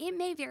 it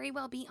may very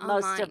well be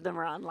online. Most of them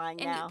are online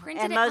And now.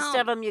 printed And at most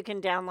home. of them you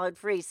can download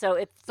free. So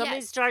if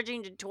somebody's Yes.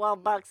 charging you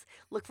 $12,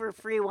 look for a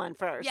free one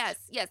first.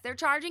 Yes, they're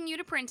charging you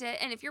to print it,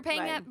 and if you're paying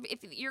Right. that, if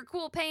you're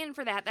cool paying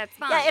for that, that's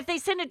fine. Yeah, if they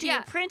send it to Yeah.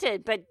 you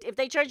printed, but if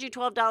they charge you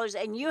 $12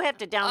 and you have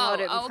to download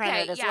it and print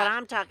it, that's what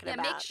I'm talking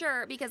about. Make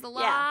sure, because a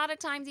lot of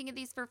times you get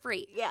these for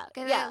free. Yeah,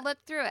 Because yeah. I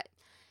looked through it.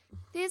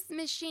 This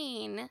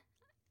machine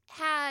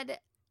had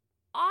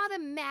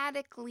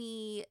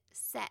automatically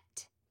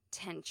set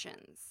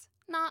tensions,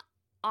 not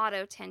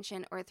auto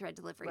tension or thread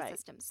delivery Right.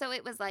 system. So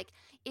it was like,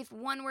 if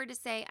one were to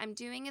say, I'm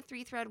doing a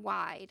 3-thread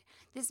wide,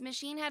 this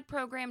machine had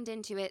programmed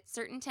into it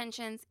certain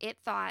tensions it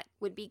thought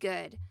would be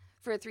good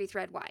for a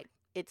 3-thread wide.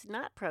 It's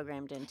not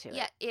programmed into it.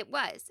 Yeah, it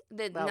was.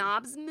 The Well-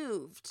 knobs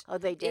moved. Oh,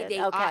 they did?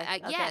 They- okay.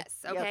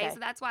 Yes. Yeah, Okay. So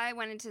that's why I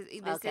wanted to.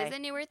 This Okay. is a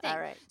newer thing. All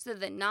right. So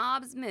the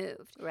knobs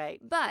moved.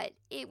 Right. But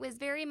it was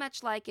very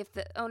much like if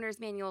the owner's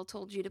manual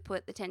told you to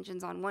put the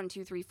tensions on 1,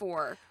 2, 3,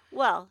 4.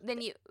 Well,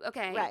 Then you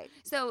Right.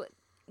 So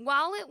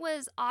while it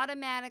was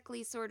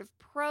automatically sort of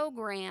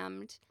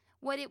programmed,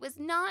 what it was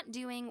not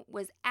doing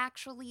was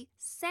actually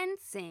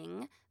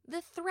sensing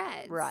the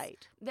threads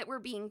right. that were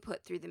being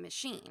put through the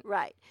machine.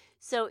 Right.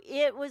 So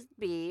it would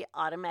be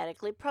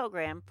automatically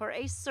programmed for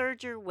a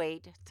serger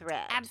weight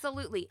thread.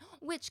 Absolutely,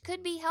 which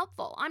could be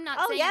helpful. I'm not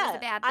Oh, saying yeah. it was a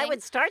bad thing. I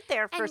would start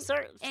there for And-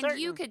 certain. And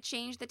you could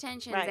change the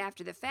tensions Right.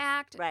 after the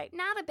fact. Right.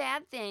 Not a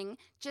bad thing.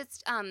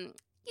 Just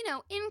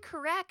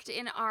incorrect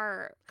in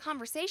our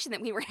conversation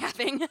that we were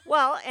having.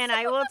 Well, and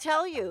I will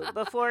tell you,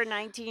 before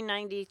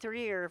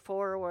 1993 or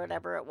 4 or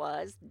whatever it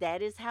was,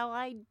 that is how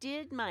I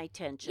did my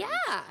tensions.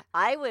 Yeah.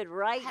 I would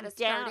write Had a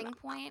down. starting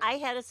point. I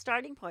had a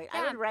starting point.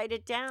 I Yeah. would write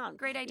it down.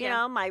 Great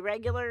idea. My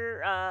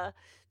regular,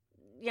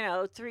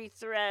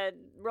 3-thread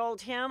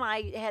rolled hem,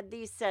 I had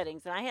these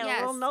settings. And I had a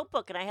little Yes.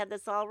 notebook, and I had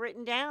this all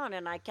written down,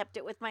 and I kept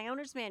it with my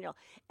owner's manual.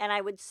 And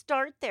I would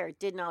start there. It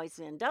didn't always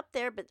end up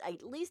there, but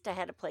at least I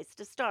had a place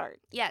to start.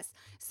 Yes.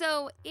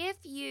 So if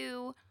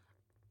you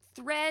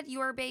thread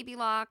your Baby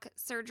Lock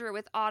serger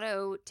with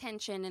auto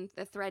tension and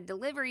the thread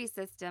delivery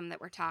system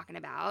that we're talking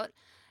about,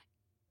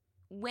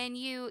 when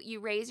you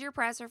raise your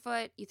presser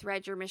foot, you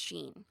thread your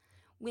machine.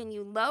 When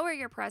you lower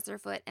your presser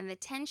foot and the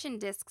tension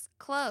discs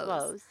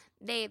close.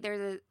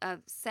 There's a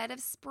set of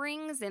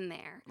springs in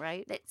there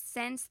Right? that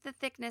sense the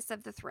thickness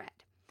of the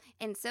thread.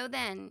 And so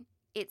then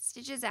it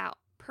stitches out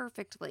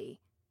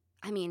perfectly.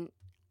 I mean,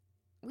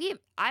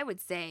 I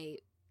would say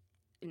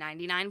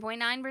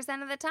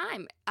 99.9% of the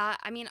time.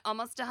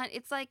 Almost 100.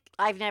 It's like,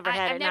 I've never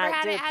had I've it never not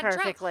had do it had trouble.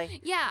 perfectly.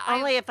 yeah.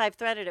 Only if I've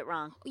threaded it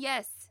wrong.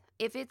 Yes.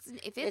 If it's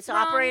It's wrong,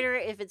 operator.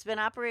 If it's been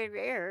operator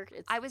error,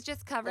 I was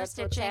just cover That's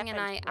what's stitching and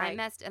I happened, right.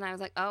 messed, and I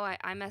was like, oh,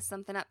 I messed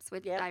something up. So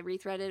Yep. I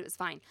rethreaded. It was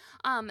fine.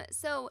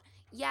 So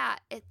yeah,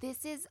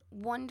 this is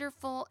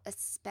wonderful,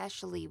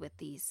 especially with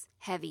these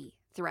heavy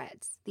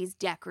threads, these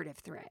decorative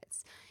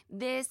threads.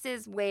 This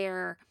is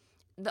where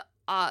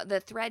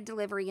the thread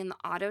delivery and the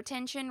auto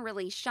tension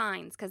really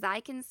shines, because I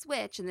can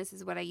switch, and this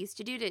is what I used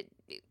to do to,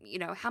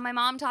 how my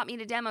mom taught me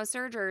to demo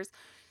sergers.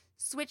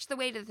 Switch the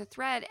weight of the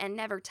thread and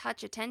never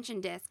touch a tension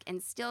disc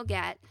and still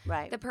get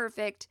right. the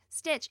perfect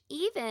stitch.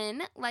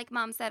 Even, like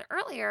Mom said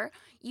earlier,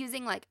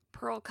 using like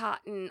pearl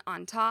cotton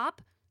on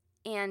top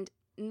and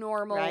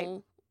normal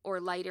Right. or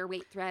lighter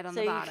weight thread on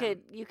So the bottom.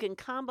 you can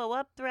combo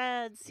up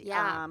threads.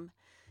 Yeah.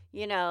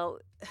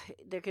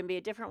 there can be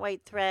a different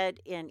weight thread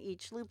in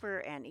each looper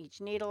and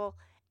each needle,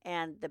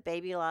 and the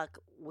Baby Lock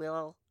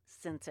will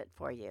sense it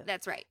for you.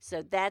 That's right.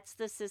 So that's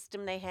the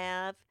system they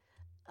have.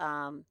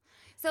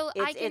 So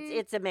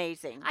It's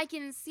amazing. I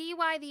can see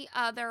why the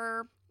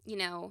other,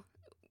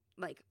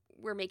 like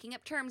we're making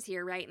up terms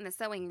here, right? In the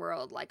sewing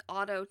world, like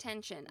auto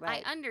tension.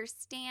 Right. I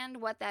understand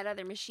what that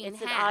other machine It's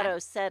had. an auto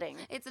setting.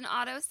 It's an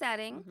auto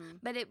setting,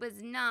 but it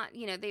was not,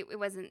 it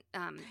wasn't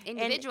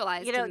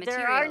individualized And, to the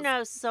materials. there are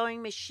no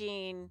sewing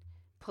machine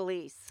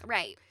police.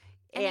 Right.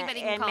 Anybody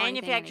can and call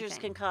manufacturers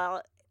anything. can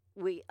call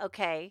we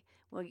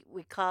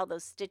call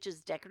those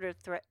stitches decorative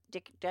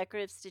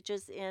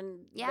stitches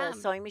in the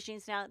sewing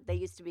machines now. They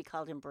used to be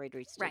called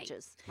embroidery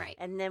stitches. Right.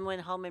 And then when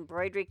home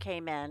embroidery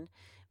came in,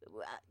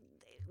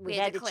 we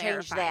had to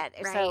change clarify, that.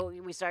 right? So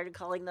we started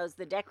calling those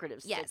the decorative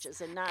Yes. stitches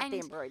and not And the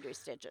embroidery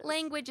stitches.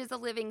 Language is a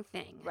living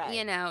thing,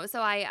 Right.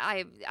 So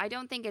I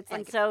don't think it's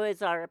and like so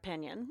is our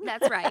opinion.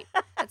 That's right.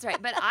 That's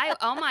right. But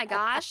oh my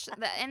gosh.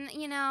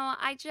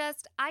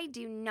 I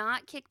do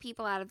not kick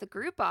people out of the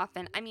group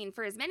often. I mean,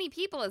 for as many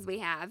people as we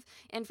have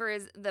and for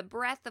the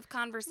breadth of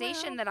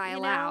conversation that I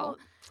allow.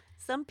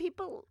 Some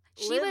people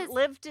She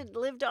live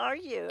to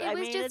argue. It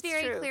was just it's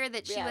very true. clear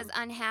that she was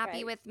unhappy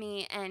Right. with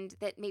me and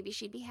that maybe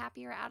she'd be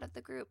happier out of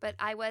the group. But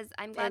I'm glad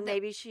And that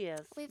maybe she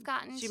is. we've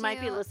gotten She to might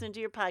be listening to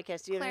your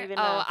podcast. You don't even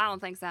Oh, know. I don't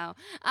think so.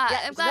 Yeah,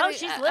 I'm glad no,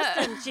 she's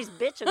listening. She's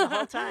bitching the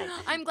whole time.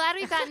 I'm glad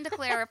we've gotten to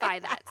clarify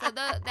that. So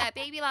that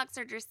Baby Lock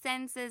serger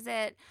senses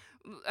it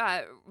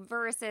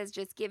versus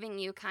just giving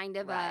you kind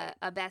of Right.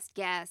 a best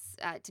guess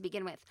to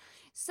begin with.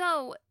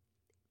 So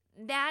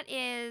that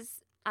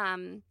is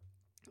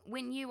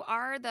when you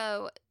are,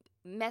 though,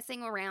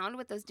 messing around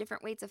with those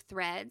different weights of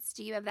threads.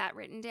 Do you have that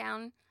written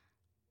down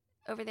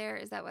over there?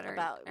 Is that what our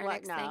About our what?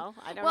 next thing? No,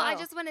 I don't Well, know. I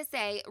just want to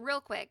say real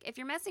quick, if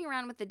you're messing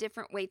around with the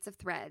different weights of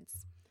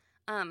threads,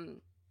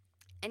 and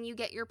you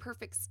get your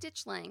perfect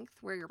stitch length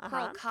where your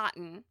pearl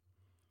cotton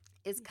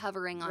is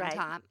covering on Right.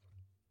 top,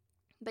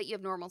 but you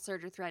have normal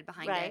serger thread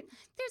behind Right. it,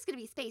 there's going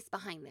to be space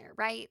behind there,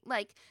 right?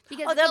 Like,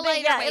 because Oh, it's a they'll be,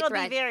 lighter weight it'll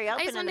thread. be very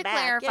open I just in wanted the to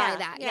back. clarify Yeah,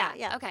 that.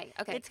 yeah. Okay.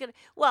 It's gonna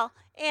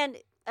and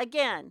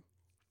again,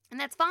 And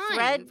that's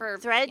fine.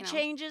 thread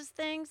changes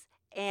things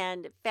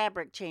and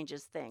fabric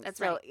changes things. That's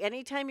so right.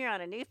 anytime you're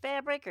on a new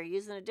fabric or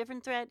using a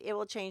different thread, it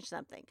will change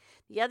something.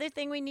 The other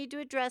thing we need to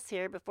address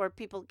here before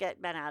people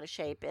get bent out of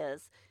shape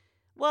is,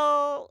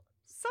 well,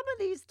 some of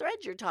these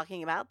threads you're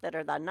talking about that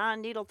are the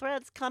non-needle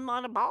threads come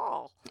on a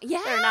ball.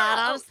 Yeah. They're not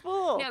on Oh, a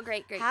spool. No,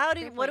 great. What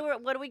great point.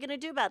 are we going to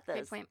do about Great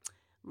this? point.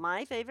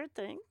 My favorite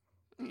thing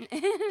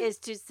is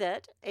to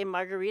set a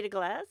margarita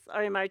glass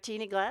or a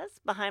martini glass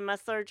behind my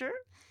serger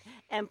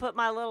and put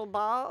my little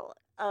ball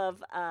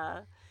of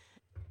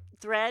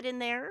thread in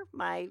there,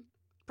 my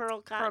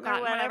pearl cotton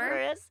or whatever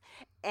it is,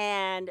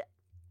 and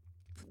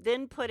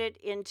then put it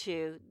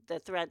into the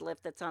thread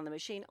lift that's on the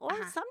machine. Or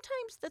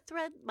sometimes the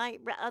thread, my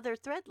other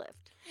thread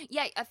lift.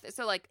 Yeah.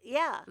 So, like,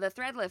 Yeah. the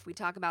thread lift we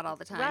talk about all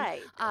the time.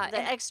 Right. The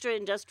and extra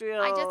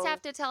industrial. I just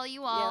have to tell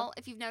you all,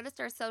 if you've noticed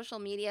our social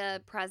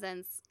media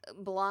presence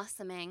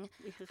blossoming,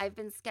 I've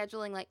been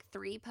scheduling like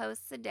 3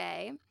 posts a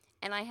day.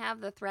 And I have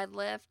the thread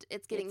lift.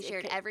 It's getting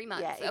shared every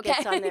month. Yeah, it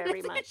gets on there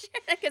every month.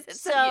 Because it's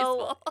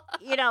so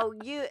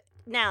useful.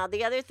 Now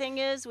the other thing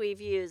is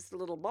we've used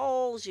little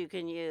bowls. You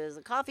can use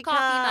a coffee Coffee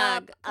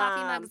cup. mug.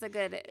 Coffee mug's a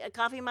good. A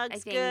coffee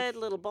mug's think. good.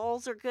 Little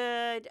bowls are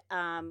good.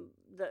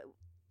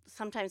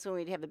 Sometimes when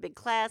we'd have a big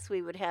class,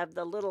 we would have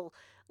the little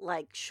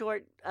like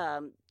short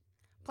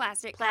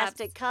Plastic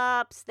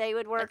cups. They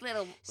would work. Like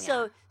little.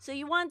 So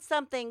you want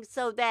something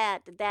so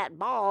that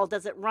ball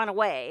doesn't run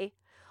away,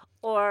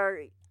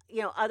 or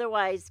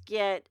otherwise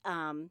get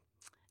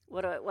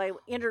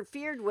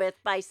interfered with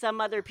by some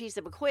other piece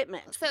of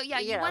equipment. So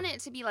you want it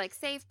to be like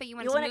safe, but you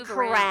want it You to want move it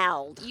around.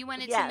 corralled. You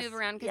want it Yes, to move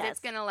around because yes. it's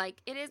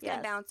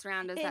gonna bounce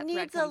around as It that thread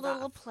needs a comes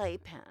little off.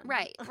 playpen.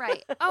 Right. Oh,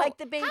 Like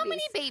the how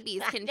many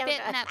babies. babies can I fit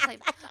don't in that know.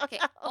 plate? Okay,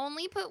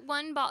 only put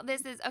one ball.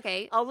 This is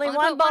okay. Only put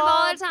one ball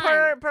at a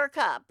time. per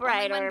cup,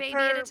 right? one or baby per,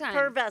 at a time.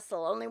 per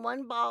vessel. Only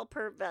one ball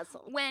per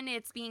vessel. When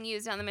it's being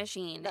used on the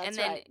machine, That's and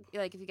then right.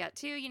 like if you got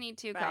 2, you need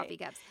 2 Right. coffee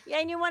cups. Yeah,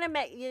 and you want to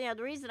make,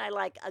 the reason I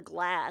like a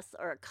glass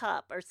or a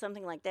cup or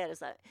something like that is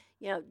that,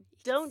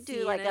 don't See do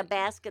in like a it.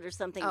 basket or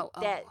something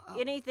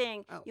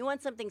anything, Oh. you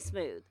want something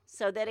smooth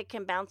so that it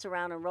can bounce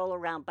around and roll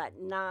around, but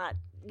not,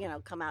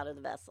 come out of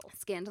the vessel.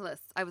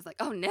 Scandalous. I was like,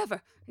 oh,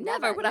 never would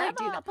I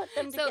do I'll that. put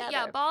them So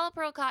together. ball of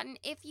pearl cotton.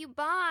 If you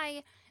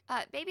buy,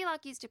 Baby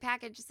Lock used to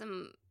package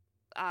some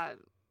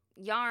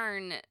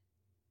yarn,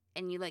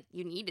 and you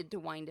needed to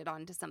wind it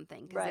onto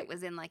something because Right. it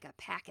was in like a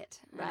packet,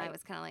 and I Right.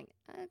 was kind of like,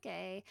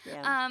 okay,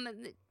 Yeah.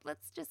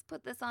 let's just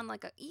put this on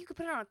you could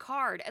put it on a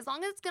card as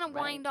long as it's gonna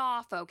Right. wind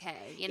off,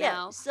 okay, you Yeah,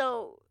 know.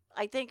 so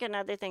I think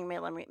another thing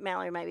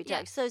Mallory might be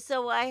Yeah. talking.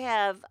 So I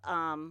have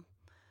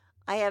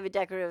a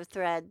decorative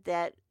thread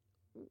that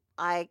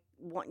I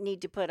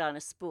need to put on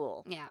a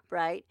spool, Yeah.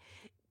 right?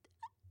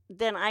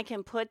 Then I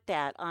can put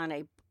that on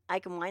I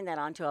can wind that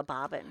onto a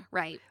bobbin.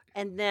 Right.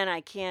 And then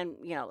I can,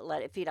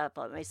 let it feed up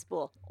on my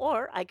spool.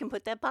 Or I can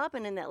put that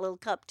bobbin in that little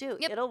cup, too.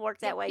 Yep. It'll work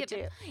that way, Yep.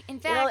 too. In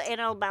fact,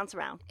 It'll bounce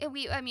around.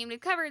 we've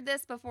covered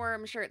this before,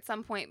 I'm sure, at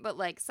some point, but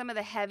like some of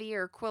the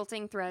heavier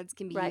quilting threads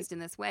can be Right. used in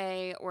this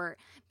way,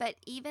 but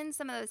even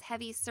some of those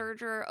heavy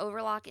serger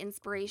overlock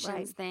inspirations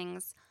Right.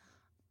 things,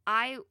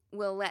 I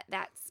will let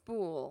that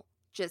spool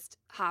just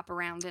hop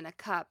around in a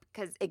cup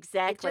because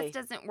Exactly. it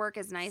just doesn't work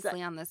as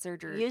nicely on the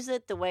serger. Use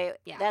it the way,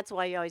 Yeah. that's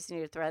why you always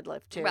need a thread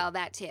lift, too. Well,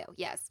 that too,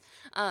 yes.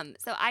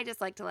 So I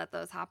just like to let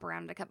those hop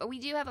around in a cup. But we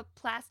do have a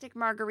plastic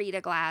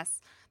margarita glass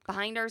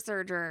behind our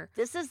serger.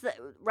 This is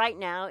right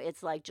now,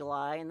 it's like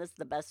July, and this is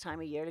the best time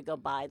of year to go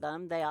buy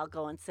them. They all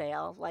go on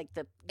sale. Like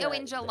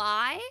In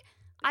July?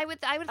 I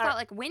would thought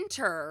like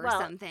winter or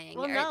something.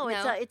 Well, or,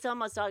 no, it's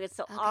almost August.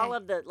 So all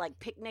of the like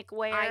picnic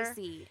wear, I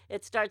see.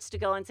 it starts to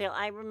go on sale.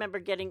 I remember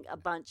getting a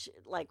bunch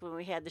like when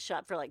we had the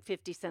shop for like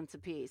 50 cents a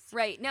piece.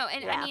 Right. No,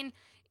 and Yeah. I mean,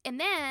 and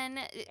then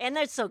And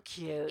they're so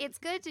cute. it's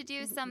good to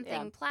do something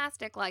Yeah.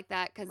 plastic like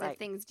that because Right. if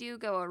things do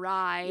go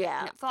awry Yeah.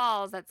 and it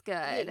falls, that's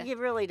good. You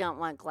really don't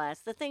want glass.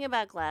 The thing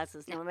about glass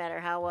is no matter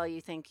how well you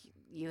think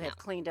you have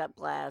cleaned up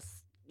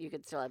glass, you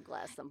could still have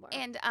glass somewhere.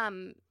 And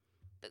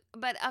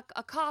but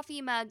a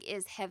coffee mug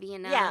is heavy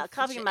enough. Yeah, a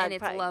coffee mug, and it's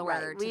probably, lower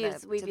right.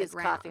 to We've the used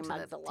ground, coffee to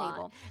mugs the a lot.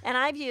 table. And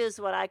I've used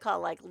what I call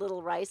like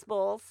little rice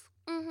bowls,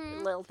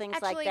 Mm-hmm. little things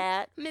Actually, like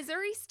that.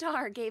 Missouri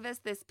Star gave us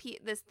this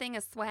thing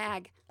of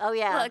swag. Oh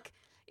yeah, Look,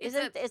 is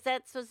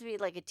that supposed to be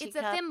like a teacup?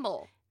 it's a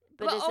thimble.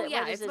 But Well, is oh it, yeah,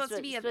 what is it's it supposed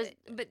to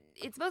be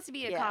it's supposed to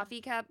be a Yeah.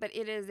 coffee cup, but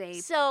it is a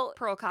So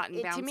pearl cotton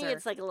bouncer. to me,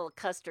 it's like a little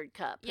custard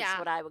cup. Yeah. Is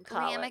what I would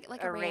call it.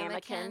 Like a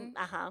ramekin.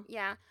 Uh huh.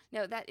 Yeah,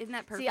 no, that isn't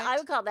that perfect. See, I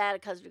would call that a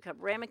custard cup.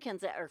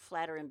 Ramekins are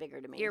flatter and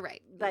bigger to me. You're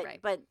right. But You're right.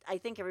 but I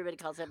think everybody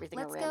calls everything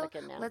a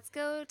ramekin now. Let's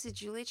go to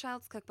Julie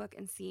Child's cookbook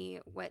and see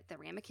what the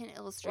ramekin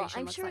illustration Well,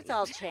 I'm looks sure like. it's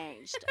all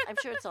changed. I'm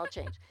sure it's all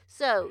changed.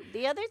 So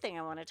the other thing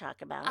I want to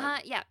talk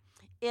about Yeah.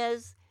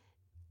 is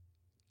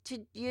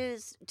to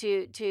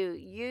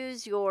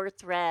use your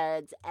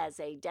threads as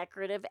a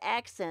decorative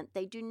accent.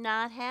 They do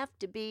not have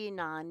to be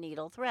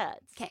non-needle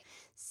threads. Okay.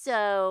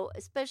 So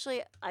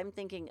especially, I'm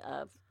thinking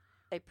of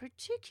a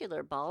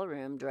particular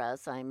ballroom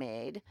dress I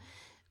made,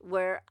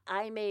 where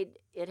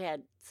it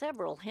had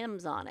several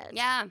hems on it.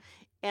 Yeah.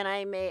 And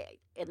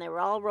they were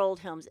all rolled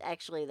hems.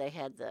 Actually, they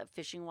had the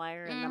fishing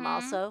wire in them Mhm.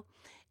 also.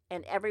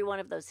 And every one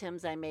of those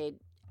hems I made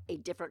a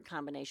different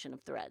combination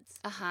of threads.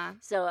 Uh-huh.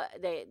 So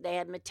they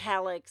had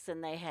metallics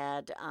and they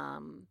had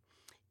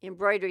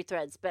embroidery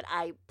threads, but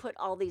I put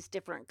all these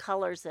different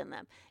colors in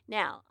them.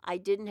 Now, I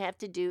didn't have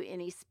to do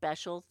any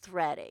special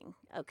threading,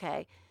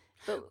 okay?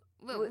 But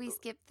We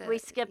skipped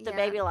the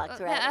baby lock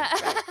threading.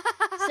 Right.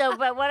 So,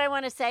 but what I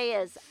want to say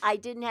is I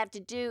didn't have to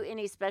do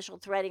any special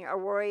threading or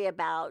worry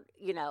about,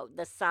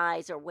 the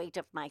size or weight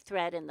of my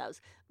thread in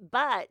those.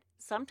 But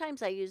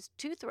sometimes I use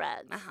 2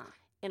 threads Uh-huh.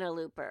 in a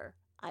looper.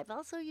 I've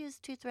also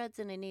used 2 threads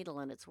in a needle,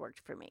 and it's worked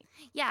for me.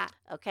 Yeah.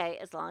 Okay,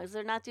 as long as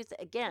they're not too.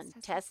 Again,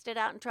 Test test it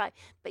out and try.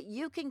 But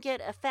you can get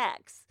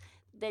effects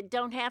that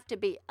don't have to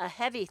be a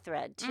heavy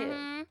thread too.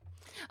 Mhm.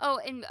 Oh,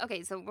 and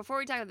okay, so before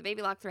we talk about the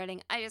baby lock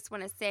threading, I just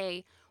want to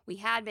say we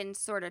had been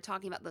sort of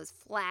talking about those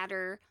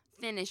flatter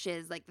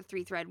finishes, like the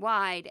 3-thread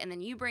wide, and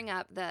then you bring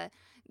up the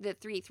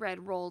 3-thread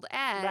rolled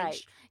edge,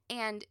 Right.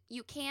 and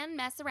you can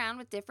mess around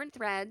with different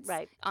threads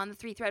Right. on the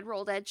 3-thread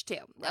rolled edge too.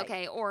 Right.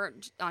 Okay, or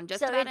on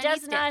just So about it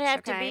does any not stitch,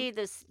 have to okay? be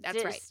the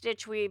That's right.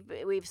 stitch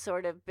we've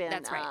sort of been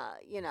That's right.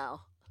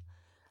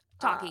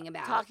 Talking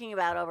about. talking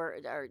about over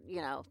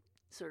or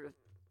sort of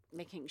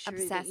making sure that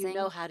you Obsessing.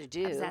 know how to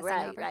do. Obsessing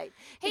Right, over. right.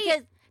 Hey,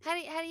 Because how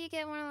do you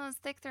get one of those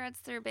thick threads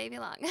through baby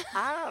lock?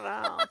 I don't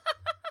know.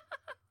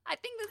 I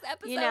think this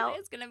episode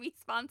is going to be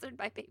sponsored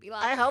by Baby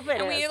Lock. I hope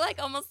it and is. we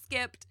almost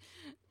skipped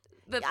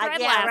the Yeah,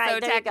 thread yeah, lasso right,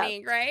 there you go.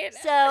 technique, right?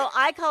 So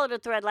I call it a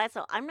thread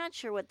lasso. I'm not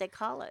sure what they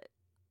call it.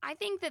 I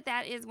think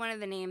that is one of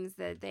the names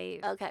that they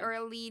or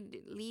a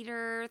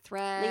leader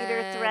thread.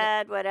 Leader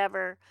thread,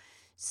 whatever.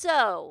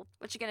 So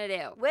What you gonna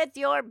do? with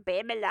your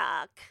baby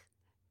lock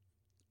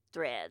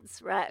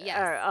threads, right? Yes.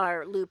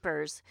 Or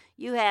loopers,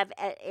 you have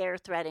an air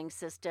threading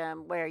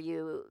system where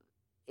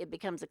it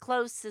becomes a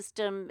closed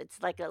system.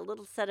 It's like a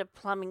little set of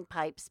plumbing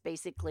pipes,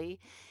 basically,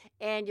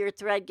 and your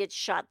thread gets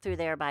shot through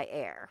there by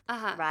air,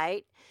 Uh-huh.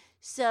 right?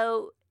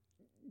 So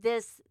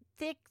this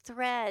thick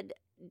thread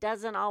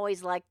doesn't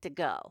always like to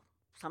go.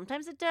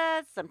 Sometimes it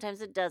does,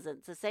 sometimes it doesn't.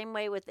 It's the same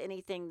way with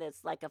anything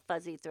that's like a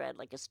fuzzy thread,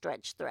 like a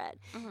stretch thread.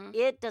 Mhm.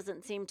 It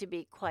doesn't seem to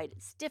be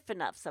quite stiff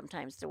enough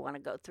sometimes to want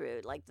to go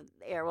through, like the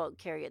air won't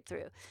carry it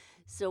through.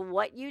 So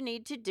what you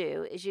need to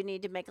do is you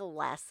need to make a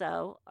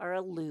lasso or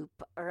a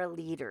loop or a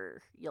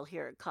leader, you'll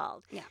hear it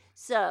called. Yeah.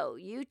 So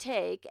you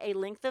take a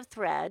length of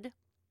thread.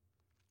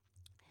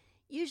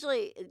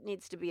 Usually it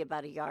needs to be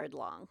about a yard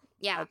long,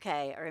 Yeah.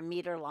 okay, or a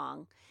meter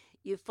long.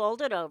 You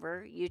fold it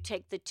over, you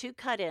take the 2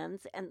 cut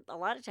ends, and a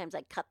lot of times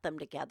I cut them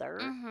together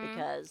Mhm.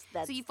 because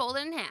that's So you fold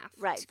it in half.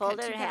 right, Cut fold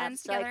it 2 in cut half.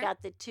 ends So I together.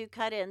 got the 2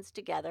 cut ends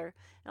together,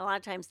 and a lot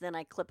of times then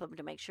I clip them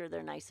to make sure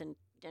they're nice and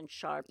and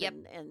sharp Yep.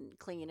 and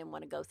clean and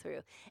want to go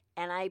through.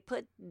 And I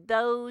put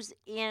those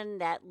in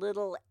that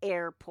little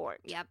air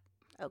port. Yep.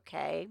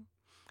 Okay.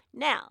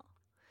 Now,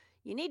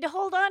 you need to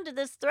hold on to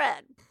this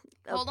thread.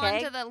 Hold on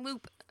to the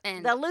loop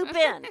end. The loop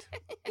end.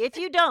 If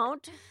you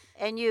don't,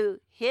 and you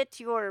hit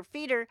your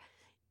feeder,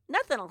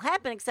 nothing will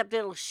happen except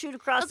it'll shoot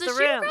across It'll the just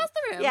room. shoot across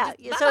the room. Yeah,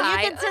 Just so you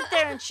bye. can sit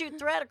there and shoot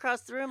thread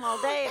across the room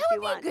all day if That you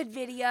would want. be a good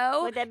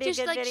video. Would that be a just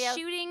good like video?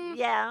 shooting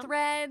Yeah.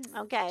 threads.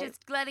 Okay.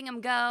 Just letting them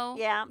go.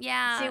 Yeah.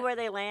 Yeah. See where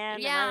they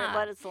land Yeah. and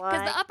what it's like.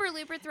 Because the upper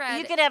looper thread.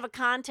 You could have a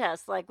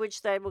contest, like which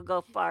thread will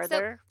go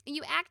farther. So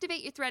you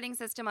activate your threading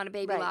system on a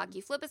baby Right. lock.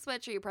 You flip a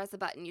switch or you press a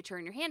button. You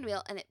turn your hand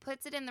wheel, and it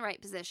puts it in the right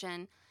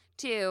position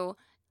to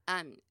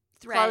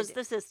thread. Close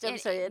the system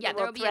And- so it yeah,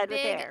 will thread with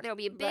air. there'll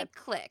be a big Right.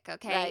 click,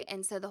 okay? Right.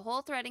 And so the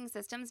whole threading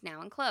system's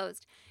now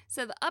enclosed.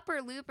 So the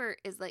upper looper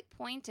is like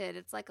pointed.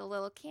 It's like a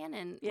little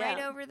cannon right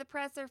Yeah. over the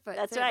presser foot.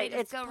 That's so they right.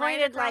 just It's go pointed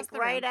right across like the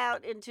right room.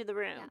 out into the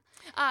room.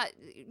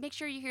 Make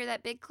sure you hear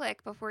that big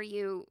click before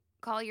you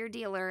call your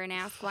dealer and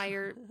ask why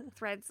your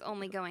thread's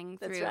only going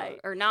That's through right.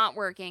 or not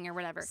working or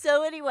whatever.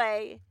 So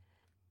anyway,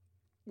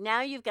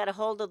 now you've got a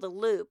hold of the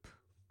loop,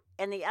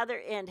 and the other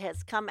end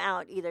has come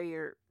out, either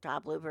your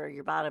top looper or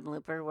your bottom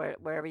looper,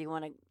 wherever you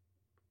want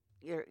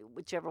to,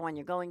 whichever one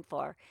you're going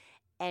for,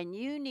 and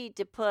you need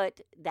to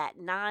put that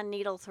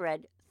non-needle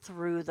thread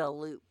through the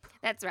loop.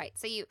 That's right.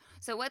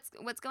 So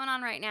what's going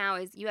on right now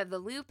is you have the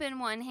loop in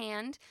one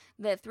hand,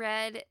 the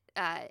thread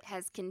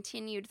has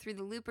continued through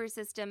the looper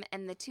system,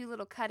 and the two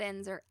little cut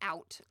ends are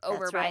out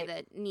over That's by right.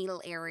 the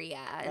needle area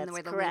and That's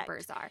where the correct.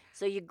 loopers are.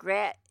 So you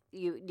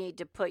need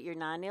to put your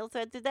non-needle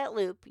thread through that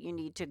loop. You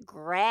need to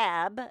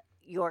grab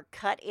your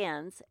cut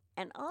ends,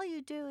 and all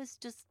you do is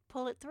just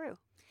pull it through,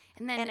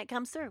 And then, and it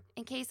comes through.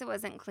 in case it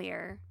wasn't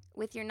clear,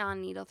 with your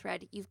non-needle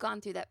thread, you've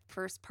gone through that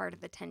first part of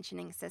the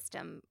tensioning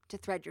system to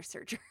thread your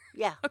serger.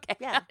 Yeah. Okay.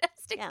 Yeah.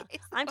 Just in Yeah. case.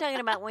 I'm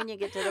talking about when you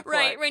get to the port.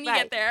 Right, when you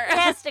get there. It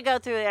has to go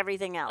through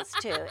everything else,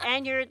 too.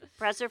 And your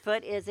presser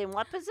foot is in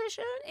what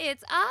position?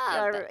 It's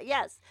up.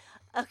 Yes.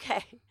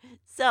 Okay.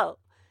 So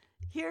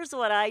here's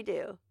what I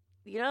do.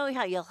 You know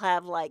how you'll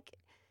have, like,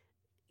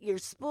 your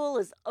spool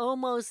is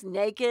almost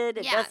naked.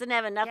 It Yeah, doesn't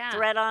have enough yeah.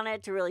 thread on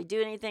it to really do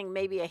anything,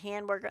 maybe a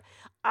hand worker.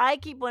 I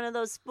keep one of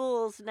those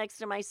spools next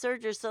to my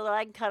serger so that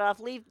I can cut off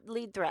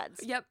lead threads.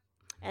 Yep.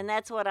 And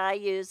that's what I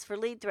use for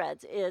lead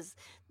threads, is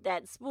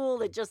that spool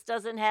that just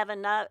doesn't have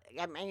enough.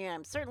 I mean,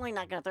 I'm certainly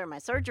not going to throw my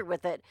serger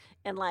with it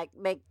and like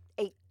make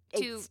eight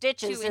Two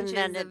stitches and inches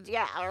then of-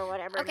 or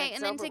whatever. Okay,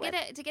 and then to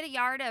get a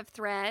yard of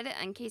thread,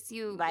 in case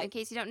you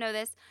don't know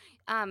this,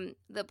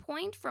 the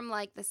point from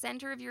like the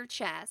center of your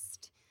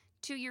chest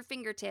to your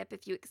fingertip,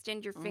 if you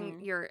extend your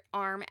your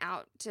arm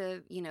out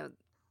to,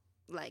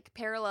 like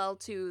parallel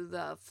to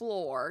the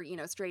floor,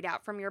 straight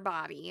out from your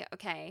body,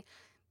 okay,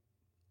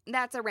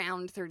 that's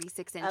around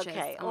 36 inches.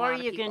 Okay, on a or lot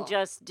of you can people.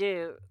 just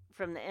do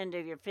from the end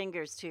of your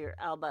fingers to your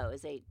elbow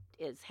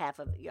is half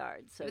of a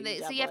yard. So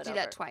So you have to do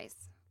that twice.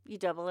 You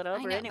double it over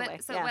I know, anyway.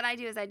 but so yeah. what I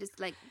do is I just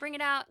like bring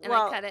it out and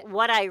well, I cut it.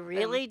 what I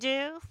really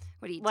do,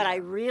 What do you do? what I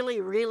really,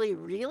 really,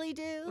 really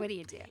do, What do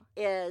you do?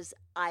 is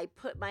I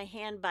put my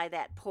hand by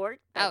that port,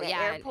 by Oh the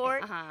yeah,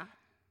 airport, Uh-huh.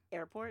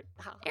 airport.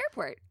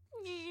 Airport.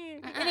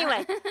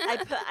 Anyway,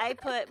 I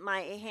put my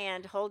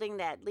hand holding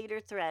that leader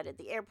thread at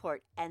the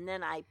airport, and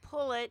then I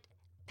pull it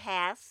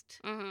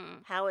past Mm-hmm.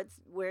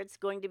 where it's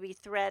going to be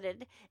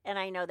threaded, and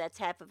I know that's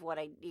half of what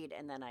I need,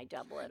 and then I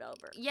double it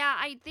over. Yeah,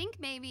 I think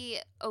maybe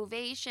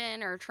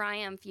Ovation or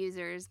Triumph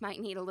users might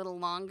need a little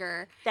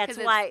longer. That's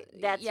 'cause why.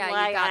 it's- That's yeah, you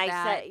why got I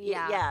that, said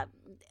yeah.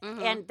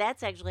 Mhm. and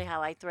that's actually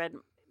how I thread.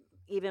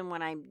 Even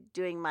when I'm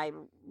doing my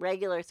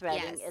regular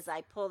threading, Yes. is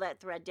I pull that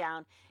thread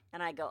down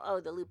and I go, oh,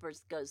 the looper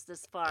goes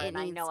this far, It and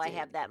I needs know I to.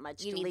 have that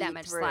much. You to need lead that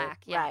much through. slack,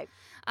 yeah.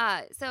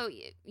 Right. So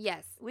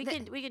yes, We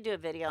could do a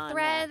video on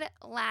thread that.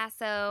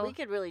 lasso. We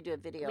could really do a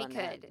video We on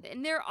could, that.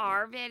 and there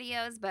are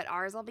videos, but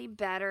ours will be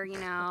better,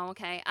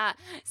 Okay.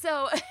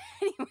 So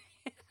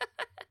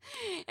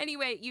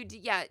anyway,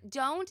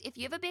 don't, if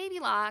you have a baby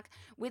lock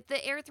with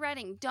the air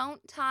threading,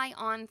 don't tie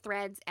on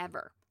threads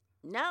ever.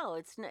 No,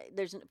 it's not.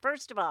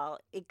 First of all,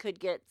 it could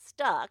get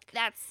stuck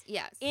That's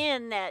yes.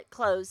 in that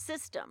closed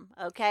system.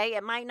 Okay,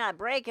 it might not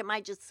break. It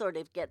might just sort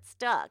of get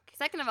stuck.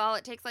 Second of all,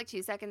 it takes like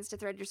 2 seconds to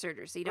thread your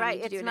serger, so you don't Right,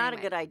 need to do it's it not anyway.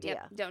 a good idea.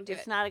 Yep, don't do it.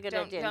 It's not a good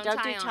idea. Don't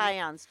do tie-on.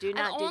 tie-ons. Do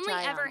not I've do only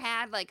tie-ons. ever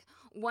had like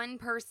one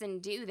person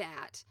do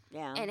that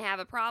Yeah. and have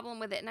a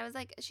problem with it, and I was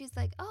like, she's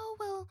like, oh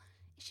well,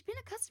 she's been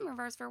a customer of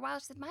ours for a while.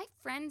 She said, my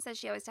friend says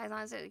she always ties on.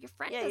 I said, your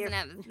friend Yeah, doesn't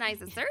have as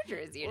nice a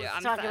serger as you do. Let's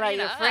I'm talk sorry, about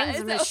your friend's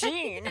so-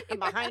 machine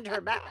behind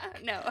her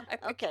back. No.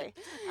 Okay.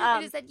 I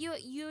just said,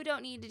 you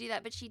don't need to do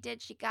that, but she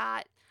did. She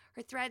got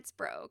her threads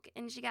broke,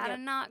 and she got Yep.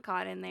 a knot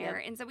caught in there,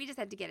 Yep. and so we just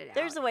had to get it out.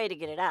 There's a way to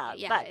get it out.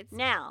 Yeah, but it's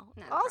now,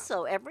 not a problem.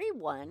 also,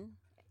 everyone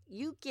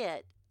you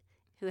get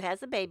who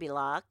has a baby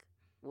lock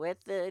with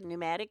the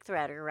pneumatic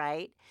threader,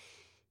 right?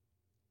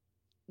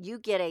 You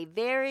get a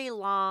very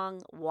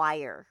long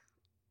wire,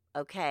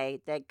 okay,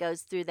 that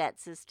goes through that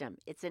system.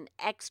 It's an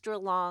extra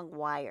long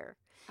wire.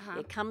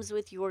 It comes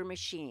with your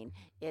machine.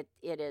 It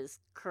is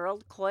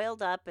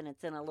coiled up, and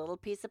it's in a little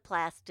piece of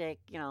plastic,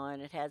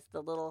 and it has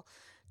the little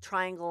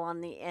triangle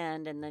on the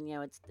end, and then,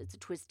 it's a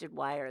twisted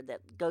wire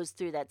that goes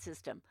through that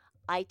system.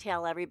 I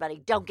tell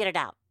everybody, don't get it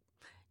out.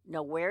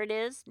 Know where it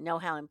is. Know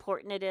how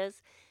important it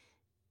is.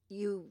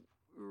 You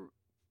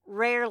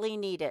rarely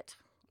need it,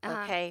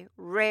 okay?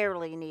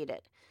 Rarely need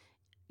it.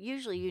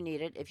 Usually you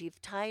need it if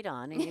you've tied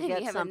on and you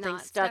get something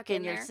stuck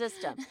in your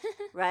system,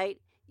 right?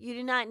 You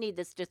do not need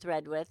this to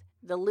thread with.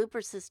 The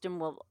looper system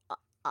will,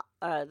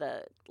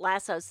 the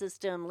lasso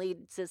system,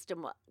 lead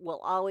system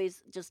will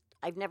always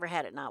I've never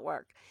had it not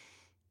work.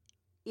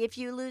 If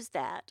you lose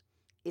that,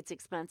 it's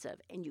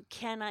expensive, and you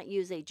cannot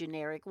use a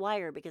generic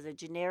wire because a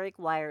generic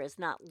wire is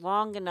not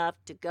long enough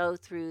to go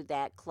through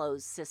that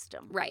closed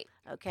system. Right.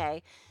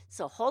 Okay?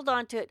 So hold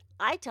on to it.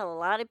 I tell a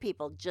lot of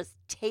people, just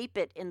tape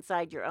it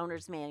inside your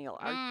owner's manual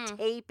or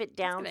tape it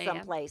down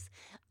someplace.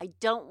 I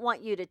don't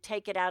want you to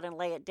take it out and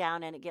lay it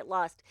down and it get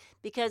lost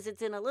because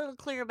it's in a little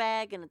clear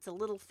bag and it's a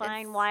little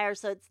fine wire,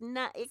 so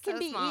it can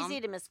be small. Easy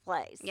to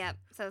misplace. Yep,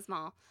 so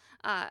small.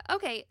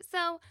 Okay,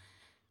 so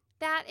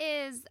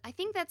I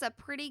think that's a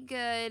pretty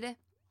good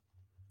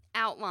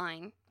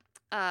outline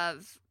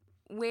of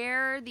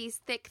where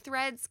these thick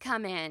threads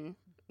come in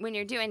when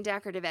you're doing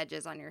decorative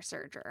edges on your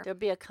serger. There'll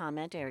be a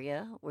comment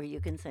area where you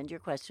can send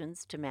your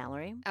questions to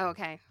Mallory. Oh,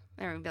 okay.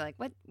 And we'll be like,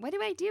 what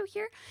do I do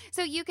here?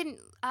 So you can,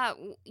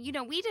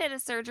 we did a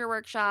serger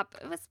workshop.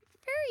 It was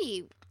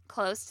very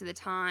close to the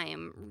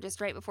time,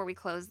 just right before we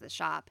closed the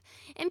shop.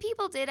 And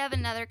people did have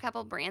another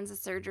couple brands of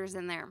sergers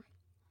in there.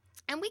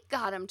 And we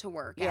got them to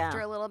work after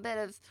a little bit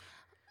of,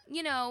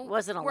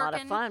 wasn't a lot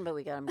of fun, but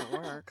we got them to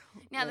work.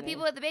 Now, the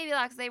people at the Baby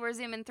Locks, they were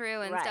zooming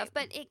through and stuff,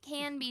 but it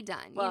can be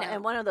done. Well,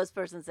 and one of those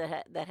persons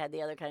that had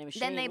the other kind of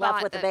machine then they left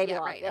bought with the Baby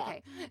Lock. Right,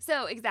 okay.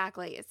 So,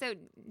 exactly. So,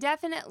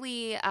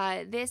 definitely,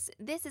 this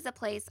is a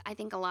place I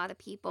think a lot of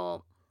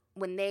people,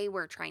 when they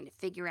were trying to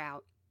figure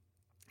out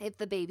if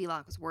the Baby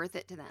Lock was worth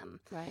it to them,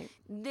 right,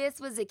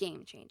 this was a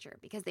game changer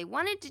because they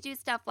wanted to do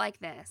stuff like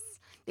this.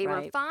 They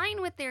were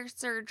fine with their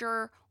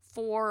serger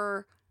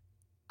for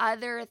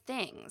other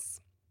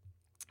things,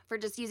 for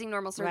just using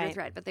normal serger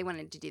thread, but they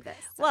wanted to do this.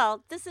 So.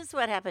 Well, this is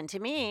what happened to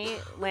me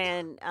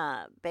when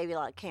Baby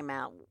Lock came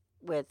out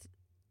with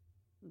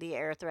the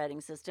air threading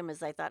system.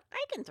 Is I thought,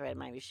 I can thread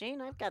my machine.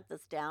 I've got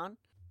this down.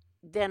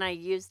 Then I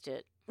used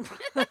it.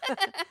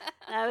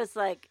 I was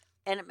like,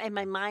 and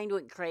my mind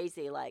went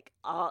crazy, like,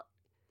 and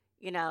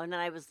then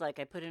I was like,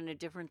 I put in a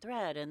different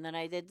thread, and then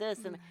I did this,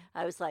 and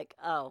I was like,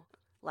 oh.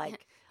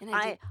 Like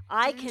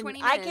I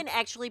can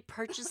actually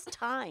purchase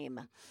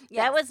time.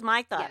 Yes. That was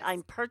my thought. Yes.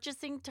 I'm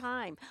purchasing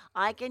time.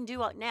 I can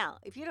do now.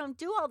 If you don't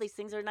do all these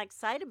things or are not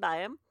excited by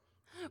them,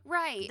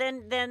 right?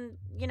 Then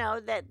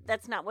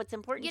that's not what's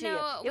important to you.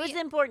 It was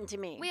important to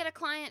me. We had a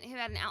client who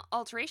had an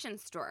alteration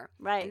store,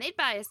 right? And they'd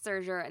buy a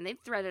serger and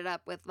they'd thread it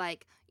up with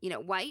white,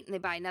 and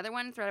they'd buy another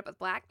one, thread it up with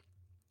black.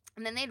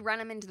 And then they'd run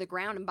them into the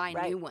ground and buy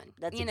a new one.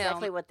 That's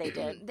exactly what they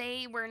did.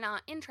 They were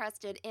not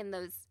interested in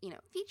those,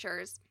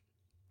 features.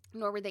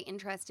 Nor were they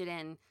interested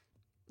in,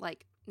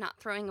 not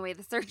throwing away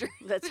the serger.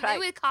 That's right. It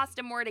would cost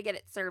them more to get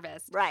it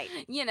serviced. Right.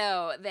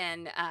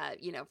 Than,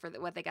 for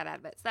what they got out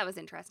of it. So that was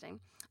interesting.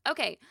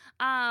 Okay.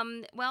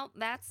 Well,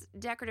 that's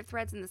decorative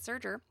threads in the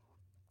serger.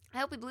 I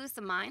hope we blew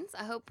some minds.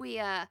 I hope we,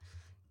 I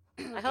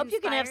hope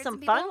you can have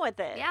some fun with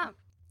it. Yeah.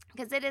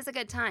 Because it is a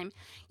good time.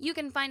 You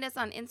can find us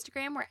on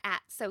Instagram. We're at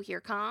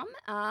SoHereCom.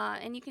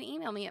 And you can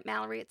email me at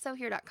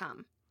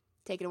Mallory@SoHere.com.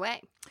 Take it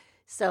away.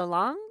 So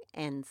long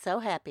and so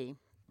happy.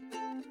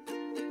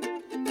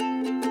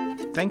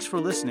 Thanks for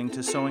listening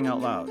to Sewing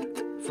Out Loud.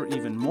 For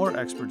even more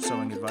expert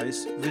sewing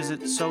advice,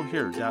 visit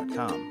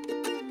SewHere.com.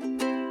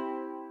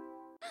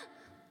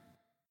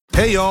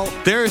 Hey y'all,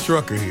 Darius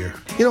Rucker here.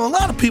 A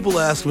lot of people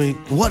ask me,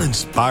 what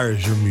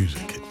inspires your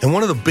music? And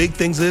one of the big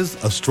things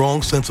is a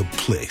strong sense of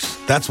place.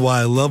 That's why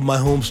I love my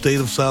home state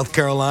of South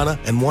Carolina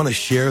and want to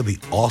share the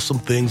awesome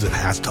things it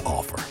has to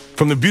offer.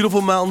 From the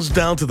beautiful mountains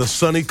down to the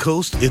sunny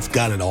coast, it's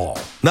got it all.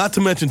 Not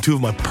to mention two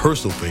of my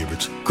personal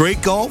favorites,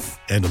 great golf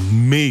and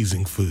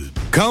amazing food.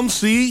 Come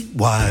see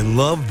why I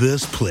love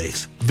this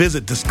place.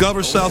 Visit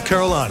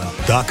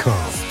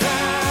DiscoverSouthCarolina.com.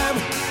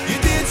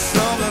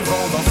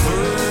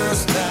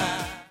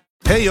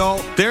 Hey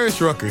y'all, Darius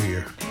Rucker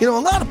here. A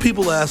lot of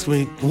people ask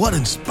me, what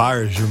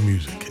inspires your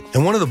music?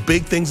 And one of the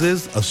big things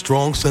is a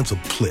strong sense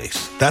of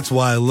place. That's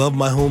why I love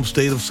my home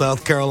state of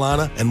South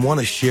Carolina and want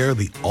to share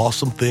the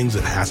awesome things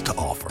it has to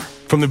offer.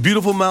 From the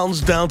beautiful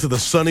mountains down to the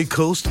sunny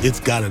coast, it's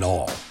got it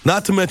all.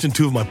 Not to mention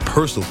two of my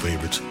personal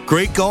favorites,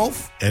 great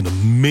golf and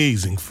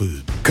amazing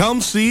food. Come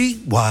see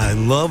why I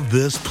love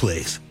this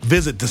place.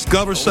 Visit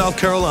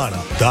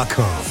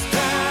DiscoverSouthCarolina.com.